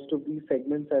for most of these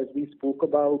segments, as we spoke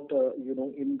about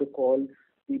in the call,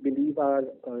 we believe our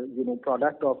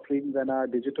product offerings and our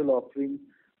digital offerings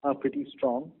are pretty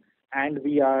strong, and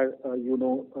we are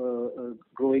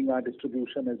growing our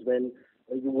distribution as well.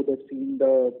 You would have seen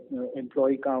the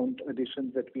employee count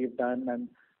additions that we have done and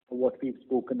what we've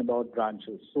spoken about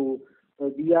branches. So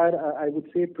we are, I would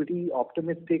say, pretty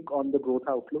optimistic on the growth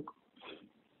outlook.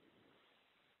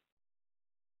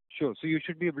 Sure. So you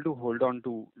should be able to hold on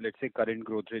to, let's say, current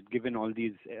growth rate, given all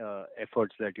these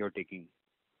efforts that you're taking.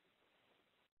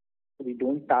 We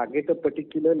don't target a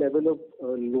particular level of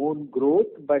loan growth,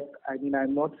 but I mean,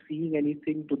 I'm not seeing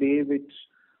anything today which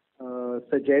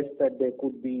suggests that there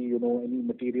could be, any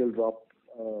material drop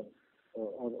or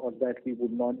that we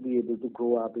would not be able to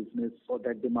grow our business, or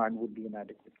that demand would be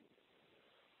inadequate.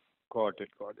 Got it.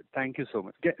 Thank you so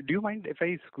much. Do you mind if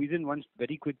I squeeze in one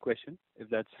very quick question, if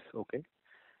that's okay?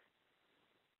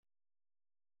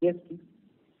 Yes, please.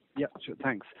 Yeah, sure.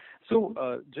 Thanks. So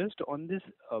just on this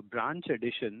branch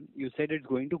addition, you said it's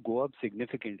going to go up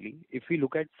significantly. If we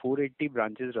look at 480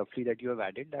 branches roughly that you have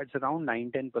added, that's around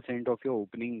 9-10% of your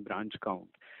opening branch count.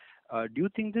 Do you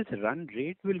think this run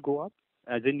rate will go up,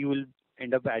 as in you will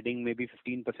end up adding maybe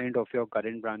 15% of your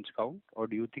current branch count, or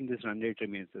do you think this run rate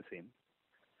remains the same?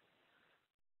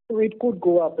 So it could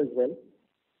go up as well.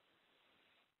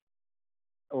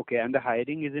 Okay, and the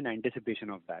hiring is in anticipation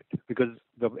of that, because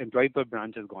the employee per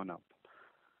branch has gone up.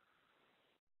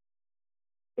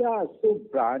 Yeah, so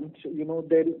branch,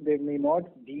 there may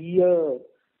not be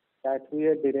that way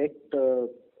a direct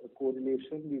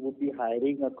correlation. We would be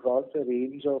hiring across a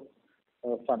range of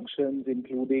functions,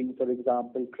 including, for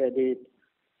example, credit,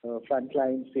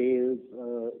 frontline sales,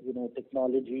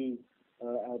 technology,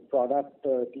 product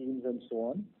teams, and so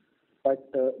on. But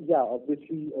yeah,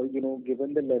 obviously,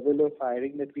 given the level of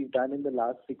hiring that we've done in the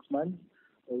last 6 months,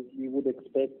 we would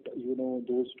expect,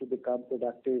 those to become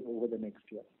productive over the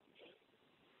next year.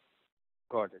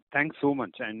 Got it. Thanks so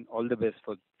much, and all the best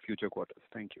for future quarters.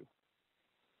 Thank you.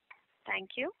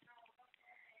 Thank you.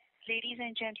 Ladies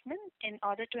and gentlemen, in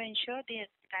order to ensure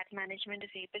that management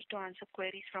is able to answer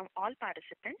queries from all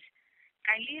participants,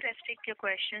 kindly restrict your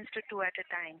questions to two at a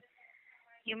time.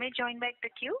 You may join back the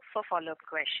queue for follow-up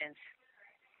questions.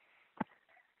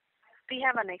 We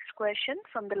have our next question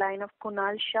from the line of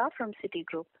Kunal Shah from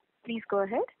Citigroup. Please go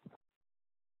ahead.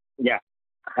 Yeah.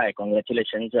 Hi,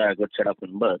 congratulations. Good set of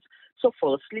numbers. So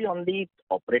firstly, on the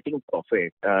operating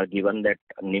profit, given that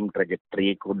NIM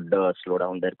trajectory could slow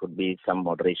down, there could be some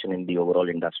moderation in the overall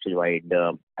industry-wide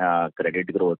credit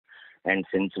growth. And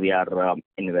since we are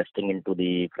investing into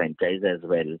the franchise as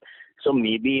well, so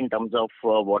maybe in terms of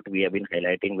what we have been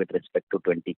highlighting with respect to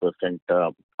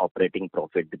 20% operating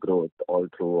profit growth all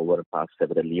through over past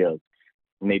several years,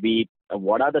 maybe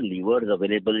what are the levers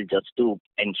available just to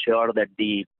ensure that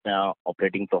the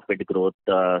operating profit growth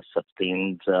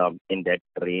sustains in that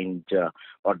range,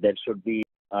 or there should be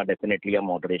definitely a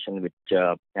moderation which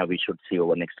we should see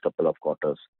over next couple of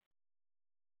quarters?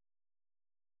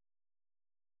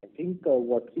 I think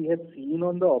what we have seen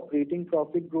on the operating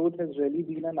profit growth has really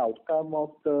been an outcome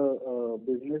of the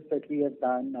business that we have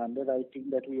done, underwriting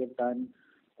that we have done,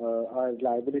 our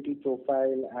liability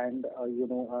profile, and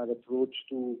our approach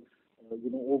to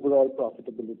overall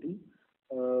profitability.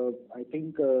 I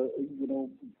think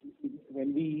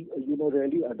when we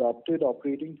really adopted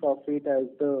operating profit as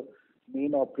the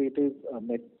main operative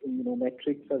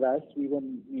metric for us, we were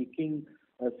making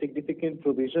significant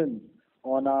provisions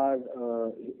on our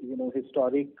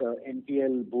historic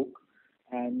NPL book,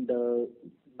 and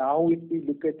now if we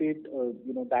look at it,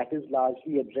 that is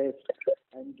largely addressed.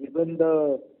 And given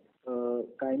the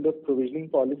kind of provisioning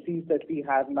policies that we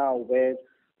have now, where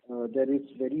there is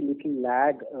very little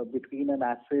lag between an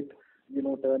asset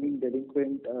turning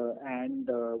delinquent and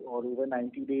or over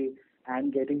 90-day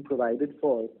and getting provided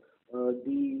for,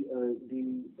 the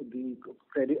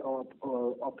credit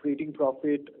operating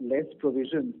profit less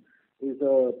provision is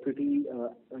a pretty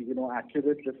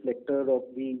accurate reflector of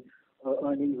the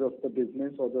earnings of the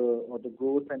business or the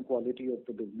growth and quality of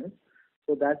the business.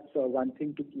 So that's one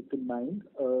thing to keep in mind.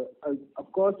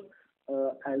 Of course,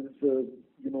 as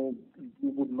you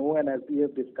would know, and as we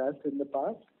have discussed in the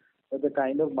past, the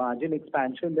kind of margin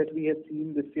expansion that we have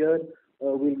seen this year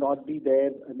will not be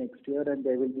there next year, and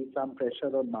there will be some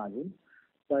pressure on margins.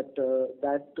 But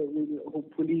that will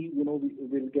hopefully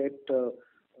will get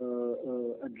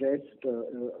addressed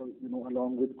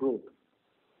along with growth.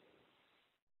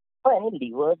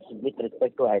 Any levers with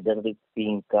respect to either the fee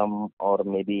income or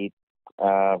maybe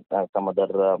some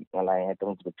other line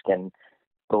items which can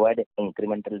provide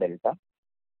incremental delta?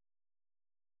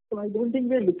 So I don't think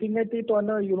we're looking at it on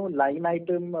a line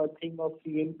item thing of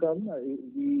fee income.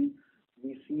 We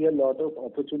see a lot of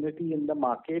opportunity in the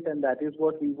market, and that is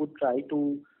what we would try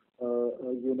to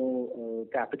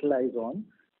capitalize on,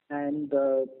 and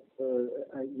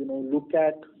look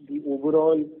at the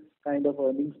overall kind of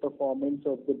earnings performance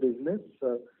of the business,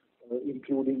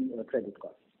 including credit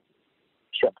costs.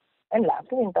 Sure. And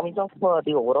lastly, in terms of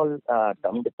the overall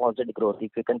term deposit growth,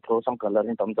 if you can throw some color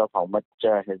in terms of how much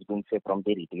has been, say, from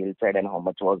the retail side and how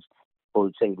much was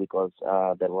wholesale, because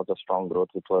there was a strong growth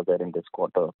which was there in this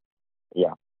quarter.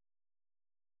 Yeah.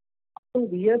 So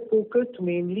we are focused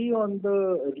mainly on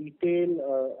the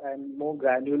retail and more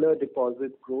granular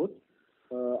deposit growth.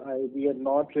 We have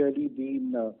not really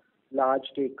been large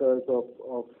takers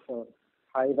of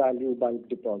high value bulk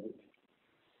deposits.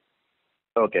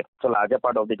 Okay. So larger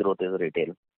part of the growth is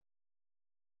retail.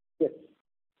 Yes.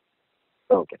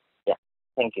 Okay. Yeah.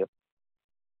 Thank you.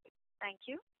 Thank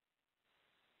you.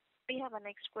 We have our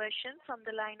next question from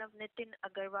the line of Nitin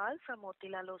Agarwal from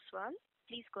Motilal Oswal.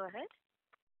 Please go ahead.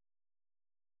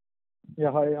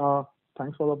 Yeah, hi.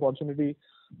 Thanks for the opportunity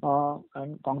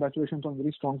and congratulations on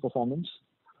very strong performance.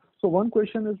 So one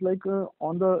question is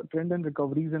on the trend and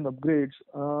recoveries and upgrades,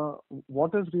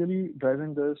 what is really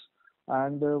driving this,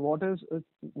 and what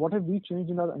have we changed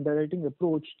in our underwriting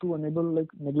approach to enable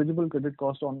negligible credit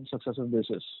cost on successive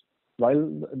basis? While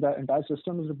the entire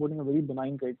system is reporting a very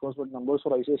benign credit cost, but numbers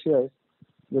for ICICI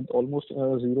with almost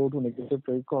 0 to negative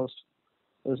credit cost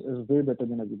is way better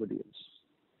than everybody else.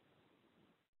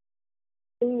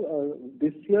 So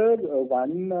this year,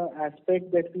 one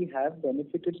aspect that we have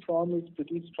benefited from is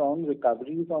pretty strong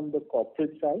recoveries on the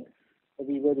corporate side.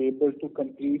 We were able to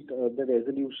complete the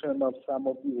resolution of some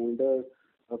of the older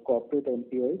corporate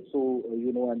NPLs. So,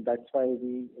 and that's why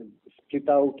we split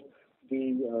out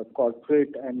the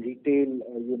corporate and retail,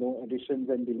 additions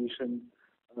and deletions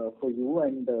for you.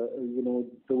 And,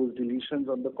 those deletions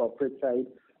on the corporate side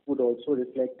would also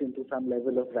reflect into some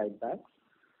level of write-backs.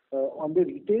 On the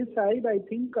retail side, I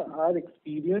think our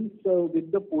experience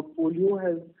with the portfolio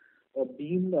has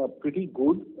been pretty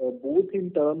good, both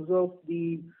in terms of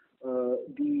the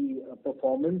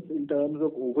performance in terms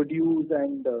of overdues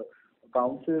and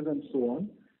bounces and so on,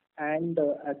 and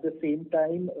at the same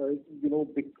time,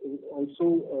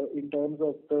 also in terms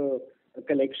of the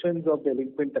collections of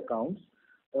delinquent accounts.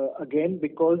 Again,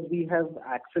 because we have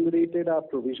accelerated our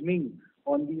provisioning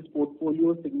on these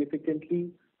portfolios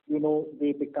significantly,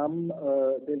 they become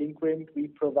delinquent, we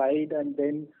provide, and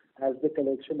then as the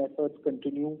collection efforts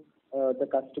continue, the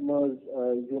customers,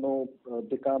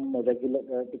 become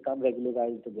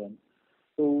regularized again.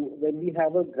 So when we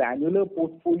have a granular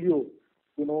portfolio,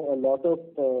 a lot of,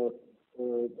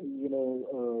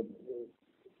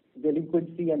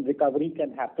 delinquency and recovery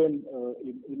can happen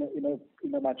in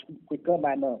a much quicker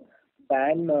manner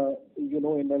than,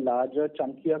 in a larger,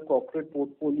 chunkier corporate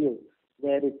portfolio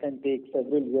where it can take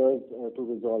several years to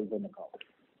resolve an account.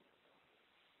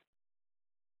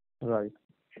 Right.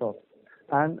 Sure.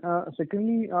 And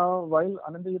secondly, while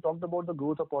Ananda, you talked about the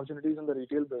growth opportunities in the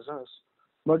retail business,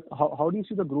 but how do you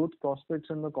see the growth prospects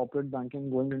in the corporate banking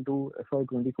going into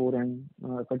FY24 and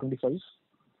FY25?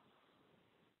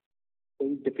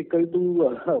 Very difficult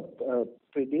to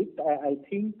predict. I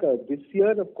think this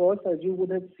year, of course, as you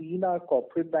would have seen, our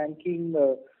corporate banking,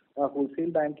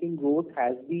 wholesale banking growth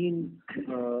has been,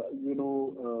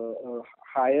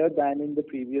 higher than in the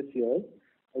previous years.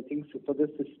 I think for the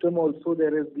system also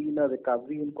there has been a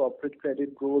recovery in corporate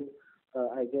credit growth,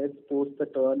 I guess post the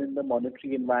turn in the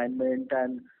monetary environment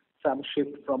and some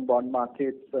shift from bond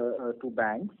markets to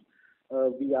banks.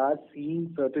 We are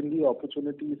seeing certainly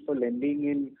opportunities for lending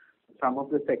in some of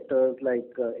the sectors like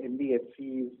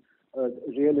NBFCs,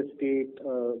 real estate,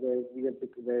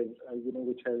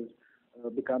 which has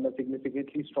become a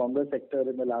significantly stronger sector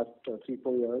in the last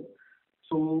 3-4 years.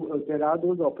 So there are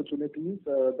those opportunities.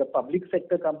 The public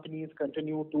sector companies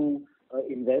continue to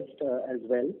invest as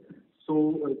well.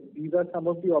 So these are some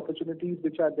of the opportunities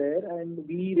which are there, and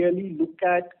we really look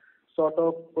at sort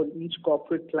of for each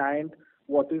corporate client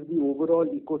what is the overall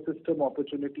ecosystem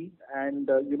opportunity, and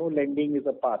lending is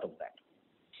a part of that.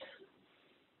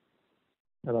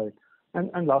 Right.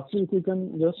 And lastly, if you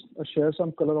can just share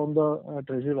some color on the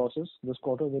treasury losses this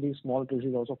quarter, very small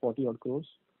treasury loss of 40 odd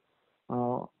crores.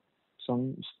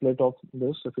 Some split of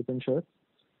this, if you can share.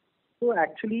 So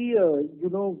actually, we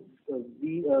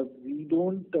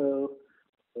don't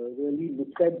really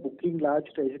look at booking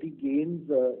large treasury gains,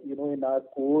 in our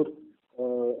core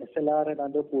SLR and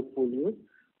other portfolios.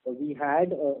 We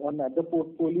had on other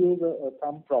portfolios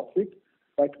some profit,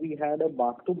 but we had a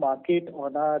mark to market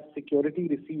on our security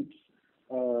receipts,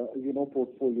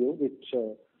 portfolio, which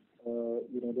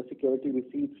the security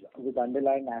receipts with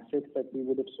underlying assets that we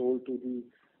would have sold to the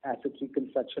asset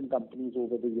reconstruction companies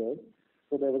over the years.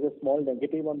 So there was a small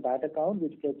negative on that account,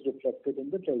 which gets reflected in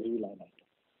the treasury line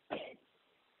item.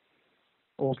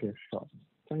 Okay, sure.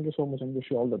 Thank you so much, and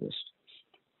wish you all the best.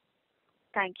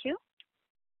 Thank you.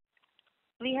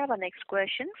 We have our next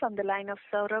question from the line of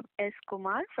Saurabh S.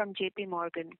 Kumar from JP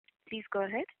Morgan. Please go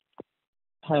ahead.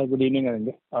 Hi, good evening,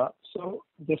 Ananda. So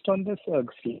just on this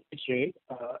slippage rate,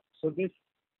 so this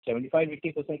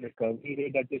 75-80% recovery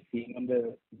rate that we're seeing on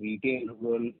the retail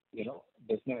rural,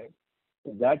 business,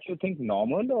 is that you think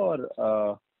normal, or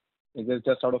is it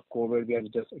just out of COVID we are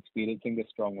just experiencing this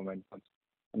strong momentum?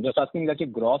 I'm just asking that your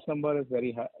gross number is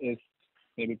very high, is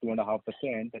maybe 2.5%,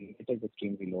 and it is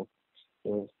extremely low.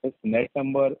 So this net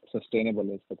number sustainable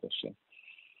is the question.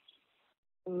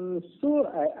 So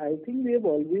I think we have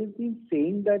always been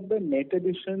saying that the net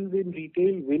additions in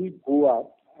retail will go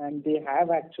up, and they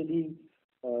have actually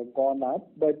gone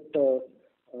up. But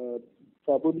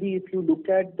probably if you look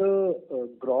at the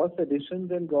gross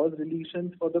additions and gross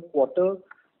deletions for the quarter,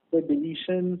 the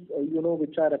deletions,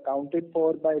 which are accounted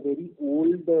for by very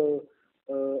old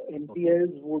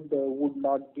NPLs would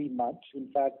not be much. In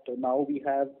fact, now we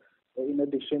have, in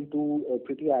addition to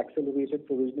pretty accelerated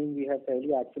provisioning, we have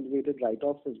fairly accelerated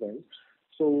write-offs as well.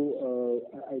 So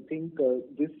I think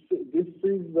this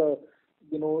is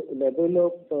level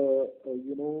of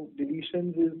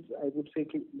deletions is, I would say,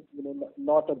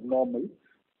 not abnormal.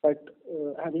 But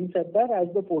having said that, as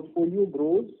the portfolio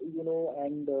grows,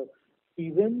 and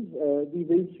evens, we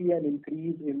will see an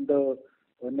increase in the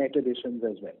net additions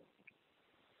as well.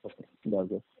 Okay,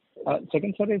 got it.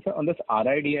 Second, sir, is on this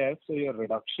RIDF, so your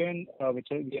reduction, which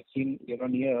we have seen year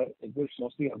on year, is this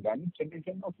mostly organic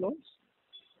generation of loans?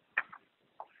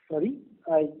 Sorry?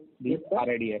 The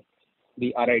RIDF.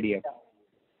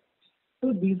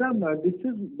 So this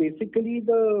is basically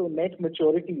the net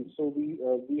maturity. So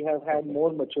we have had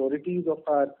more maturities of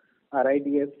our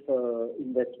RIDF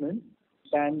investments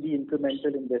than the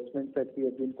incremental investments that we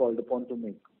have been called upon to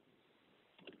make.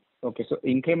 Okay. So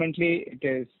incrementally, it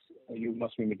is you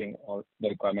must be meeting all the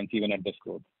requirements even at this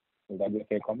growth. Is that a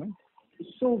fair comment?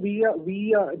 So we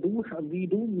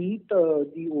do meet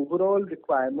the overall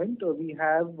requirement. We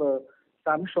have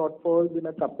some shortfalls in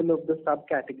a couple of the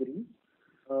subcategories,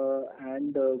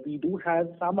 and we do have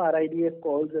some RIDF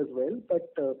calls as well,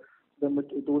 but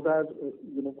those are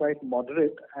quite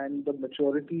moderate, and the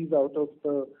maturities out of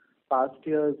the past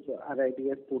year's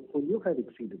RIDF portfolio have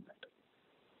exceeded that.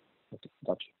 Okay,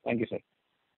 gotcha. Thank you, sir.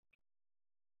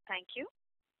 Thank you.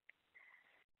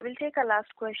 We'll take our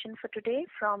last question for today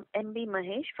from MB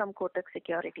Mahesh from Kotak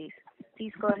Securities.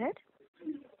 Please go ahead.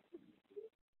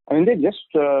 I mean, just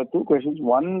two questions.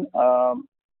 One,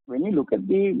 when you look at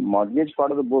the mortgage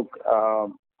part of the book,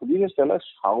 could you just tell us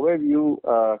how have you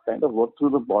kind of worked through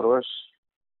the borrowers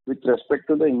with respect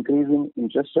to the increase in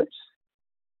interest rates?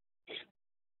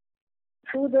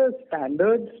 So the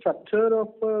standard structure of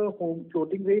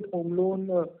floating rate home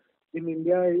loan in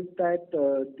India is that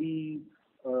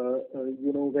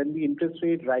when the interest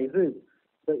rate rises,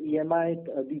 the EMI,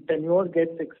 the tenure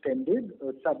gets extended,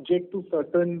 subject to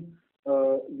certain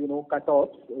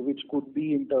cutoffs, which could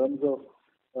be in terms of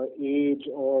age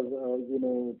or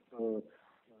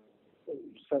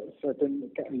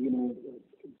certain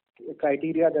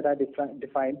criteria that are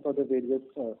defined for the various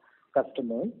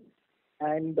customers.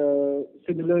 And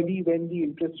similarly, when the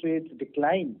interest rates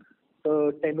decline,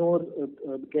 the tenure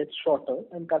gets shorter,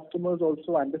 and customers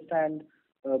also understand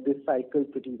this cycle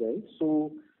pretty well.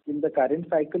 So in the current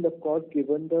cycle, of course,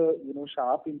 given the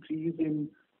sharp increase in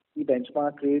the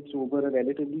benchmark rates over a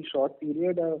relatively short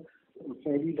period, a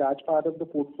fairly large part of the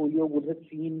portfolio would have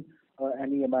seen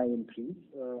an EMI increase,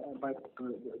 but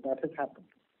that has happened.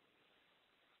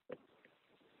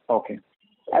 Okay.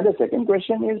 And the second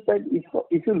question is that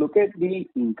if you look at the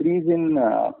increase in,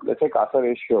 let's say, CASA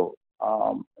ratio,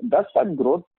 does that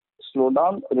growth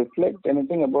slowdown reflect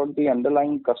anything about the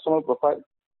underlying customer profile?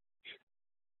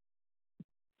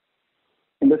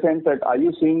 In the sense that, are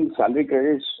you seeing salary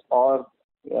credits or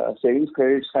savings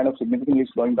credits kind of significantly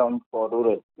slowing down for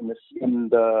rural in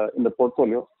the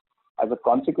portfolio? As a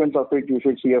consequence of it, you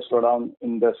should see a slowdown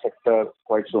in the sector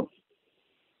quite soon.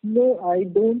 No, I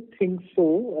don't think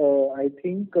so. I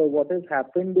think what has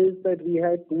happened is that we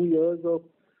had 2 years of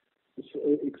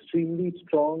extremely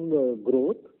strong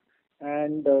growth,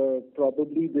 and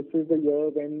probably this is the year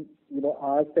when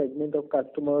our segment of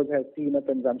customers has seen a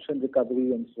consumption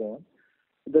recovery and so on.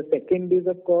 The second is,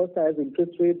 of course, as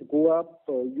interest rates go up,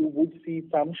 you would see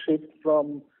some shift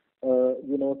from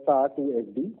SA to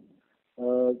FD.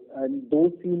 And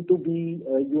those seem to be,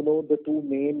 the two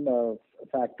main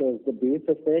factors, the base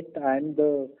effect and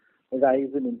the rise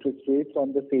in interest rates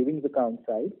on the savings account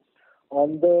side.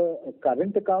 On the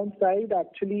current account side,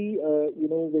 actually,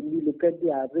 when we look at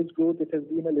the average growth, it has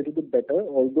been a little bit better,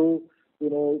 although,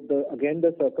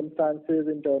 the circumstances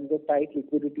in terms of tight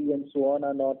liquidity and so on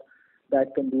are not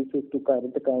that conducive to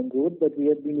current account growth, but we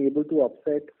have been able to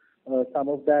offset some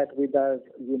of that with our,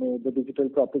 the digital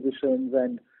propositions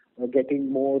and getting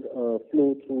more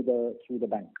flow through the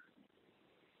bank.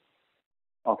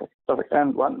 Okay, perfect.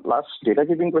 And one last data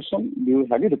keeping question: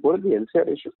 have you reported the LCR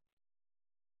ratio?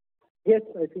 Yes,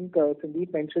 I think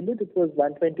Sandeep mentioned it. It was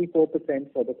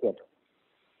 124% for the quarter.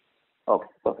 Okay,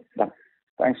 perfect. Done.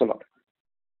 Thanks a lot.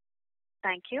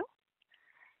 Thank you.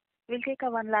 We'll take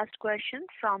one last question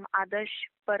from Adarsh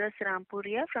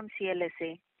Parasrampuria from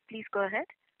CLSA. Please go ahead.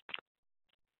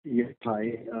 Yes,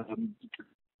 hi.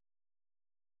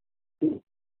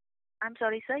 I'm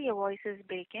sorry, sir, your voice is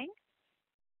breaking.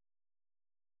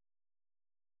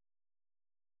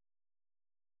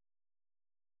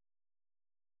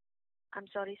 I'm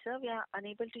sorry, sir, we are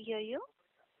unable to hear you.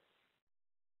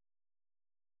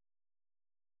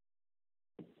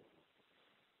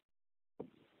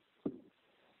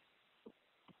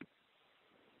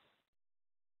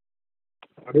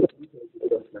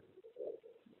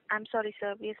 I'm sorry,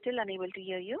 sir, we are still unable to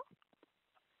hear you.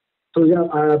 So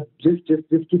just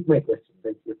keep my question.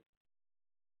 Thank you.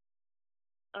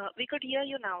 We could hear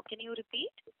you now. Can you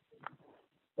repeat?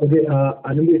 Okay,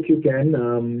 Anand, if you can,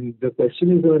 the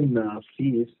question is on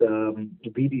fees.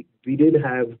 We did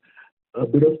have a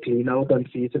bit of clean out on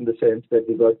fees in the sense that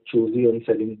we got choosy on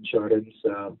selling insurance.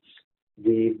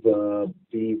 We've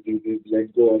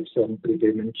let go of some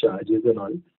prepayment charges and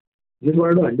all. Just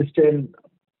wanted to understand,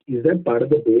 is that part of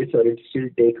the base, or it still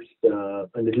takes a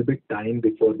little bit time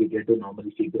before we get to normal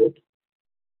fee growth?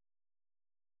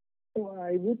 So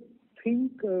I would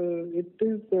think it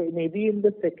is maybe in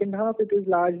the second half it is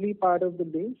largely part of the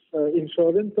base.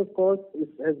 Insurance, of course,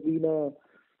 has been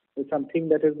a something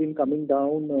that has been coming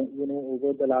down,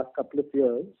 over the last couple of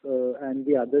years, and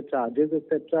the other charges,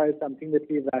 etc., is something that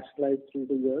we've rationalized through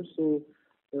the years. So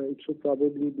it should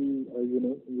probably be,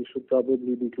 we should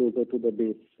probably be closer to the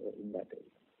base in that area.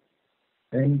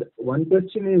 And one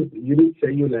question is, you did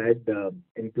say you'll add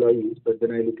employees, but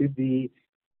then I look at the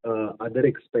other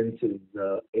expenses,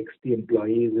 ex the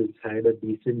employees has had a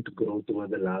decent growth over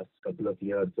the last couple of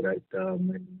years, right?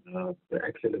 And the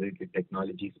accelerated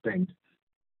technology spend.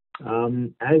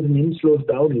 As NIM slows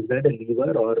down, is that a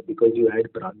lever, or because you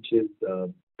add branches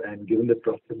and given the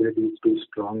profitability is too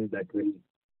strong,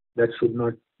 that should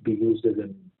not be used as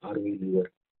an ROE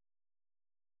lever?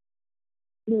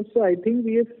 No, so I think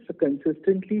we have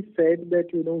consistently said that,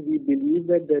 we believe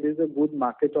that there is a good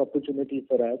market opportunity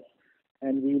for us,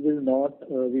 and we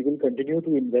will continue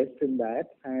to invest in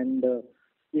that. And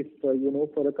if,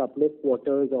 for a couple of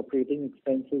quarters, operating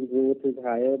expenses growth is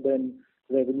higher than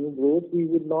revenue growth, we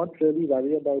would not really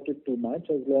worry about it too much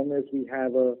as long as we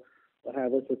have a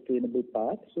sustainable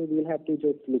path. So we'll have to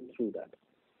just look through that.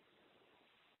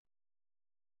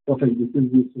 Perfect. This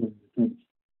is useful. Thanks.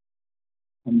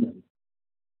 I'm done.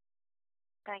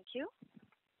 Thank you.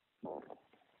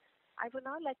 I would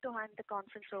now like to hand the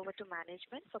conference over to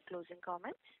management for closing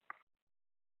comments.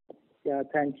 Yeah,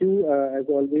 thank you, as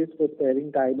always, for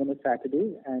sparing time on a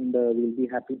Saturday, and we'll be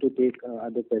happy to take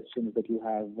other questions that you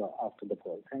have after the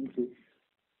call. Thank you.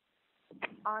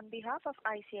 On behalf of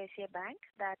ICICI Bank,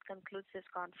 that concludes this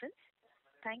conference.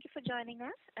 Thank you for joining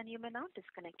us, and you may now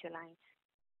disconnect your lines.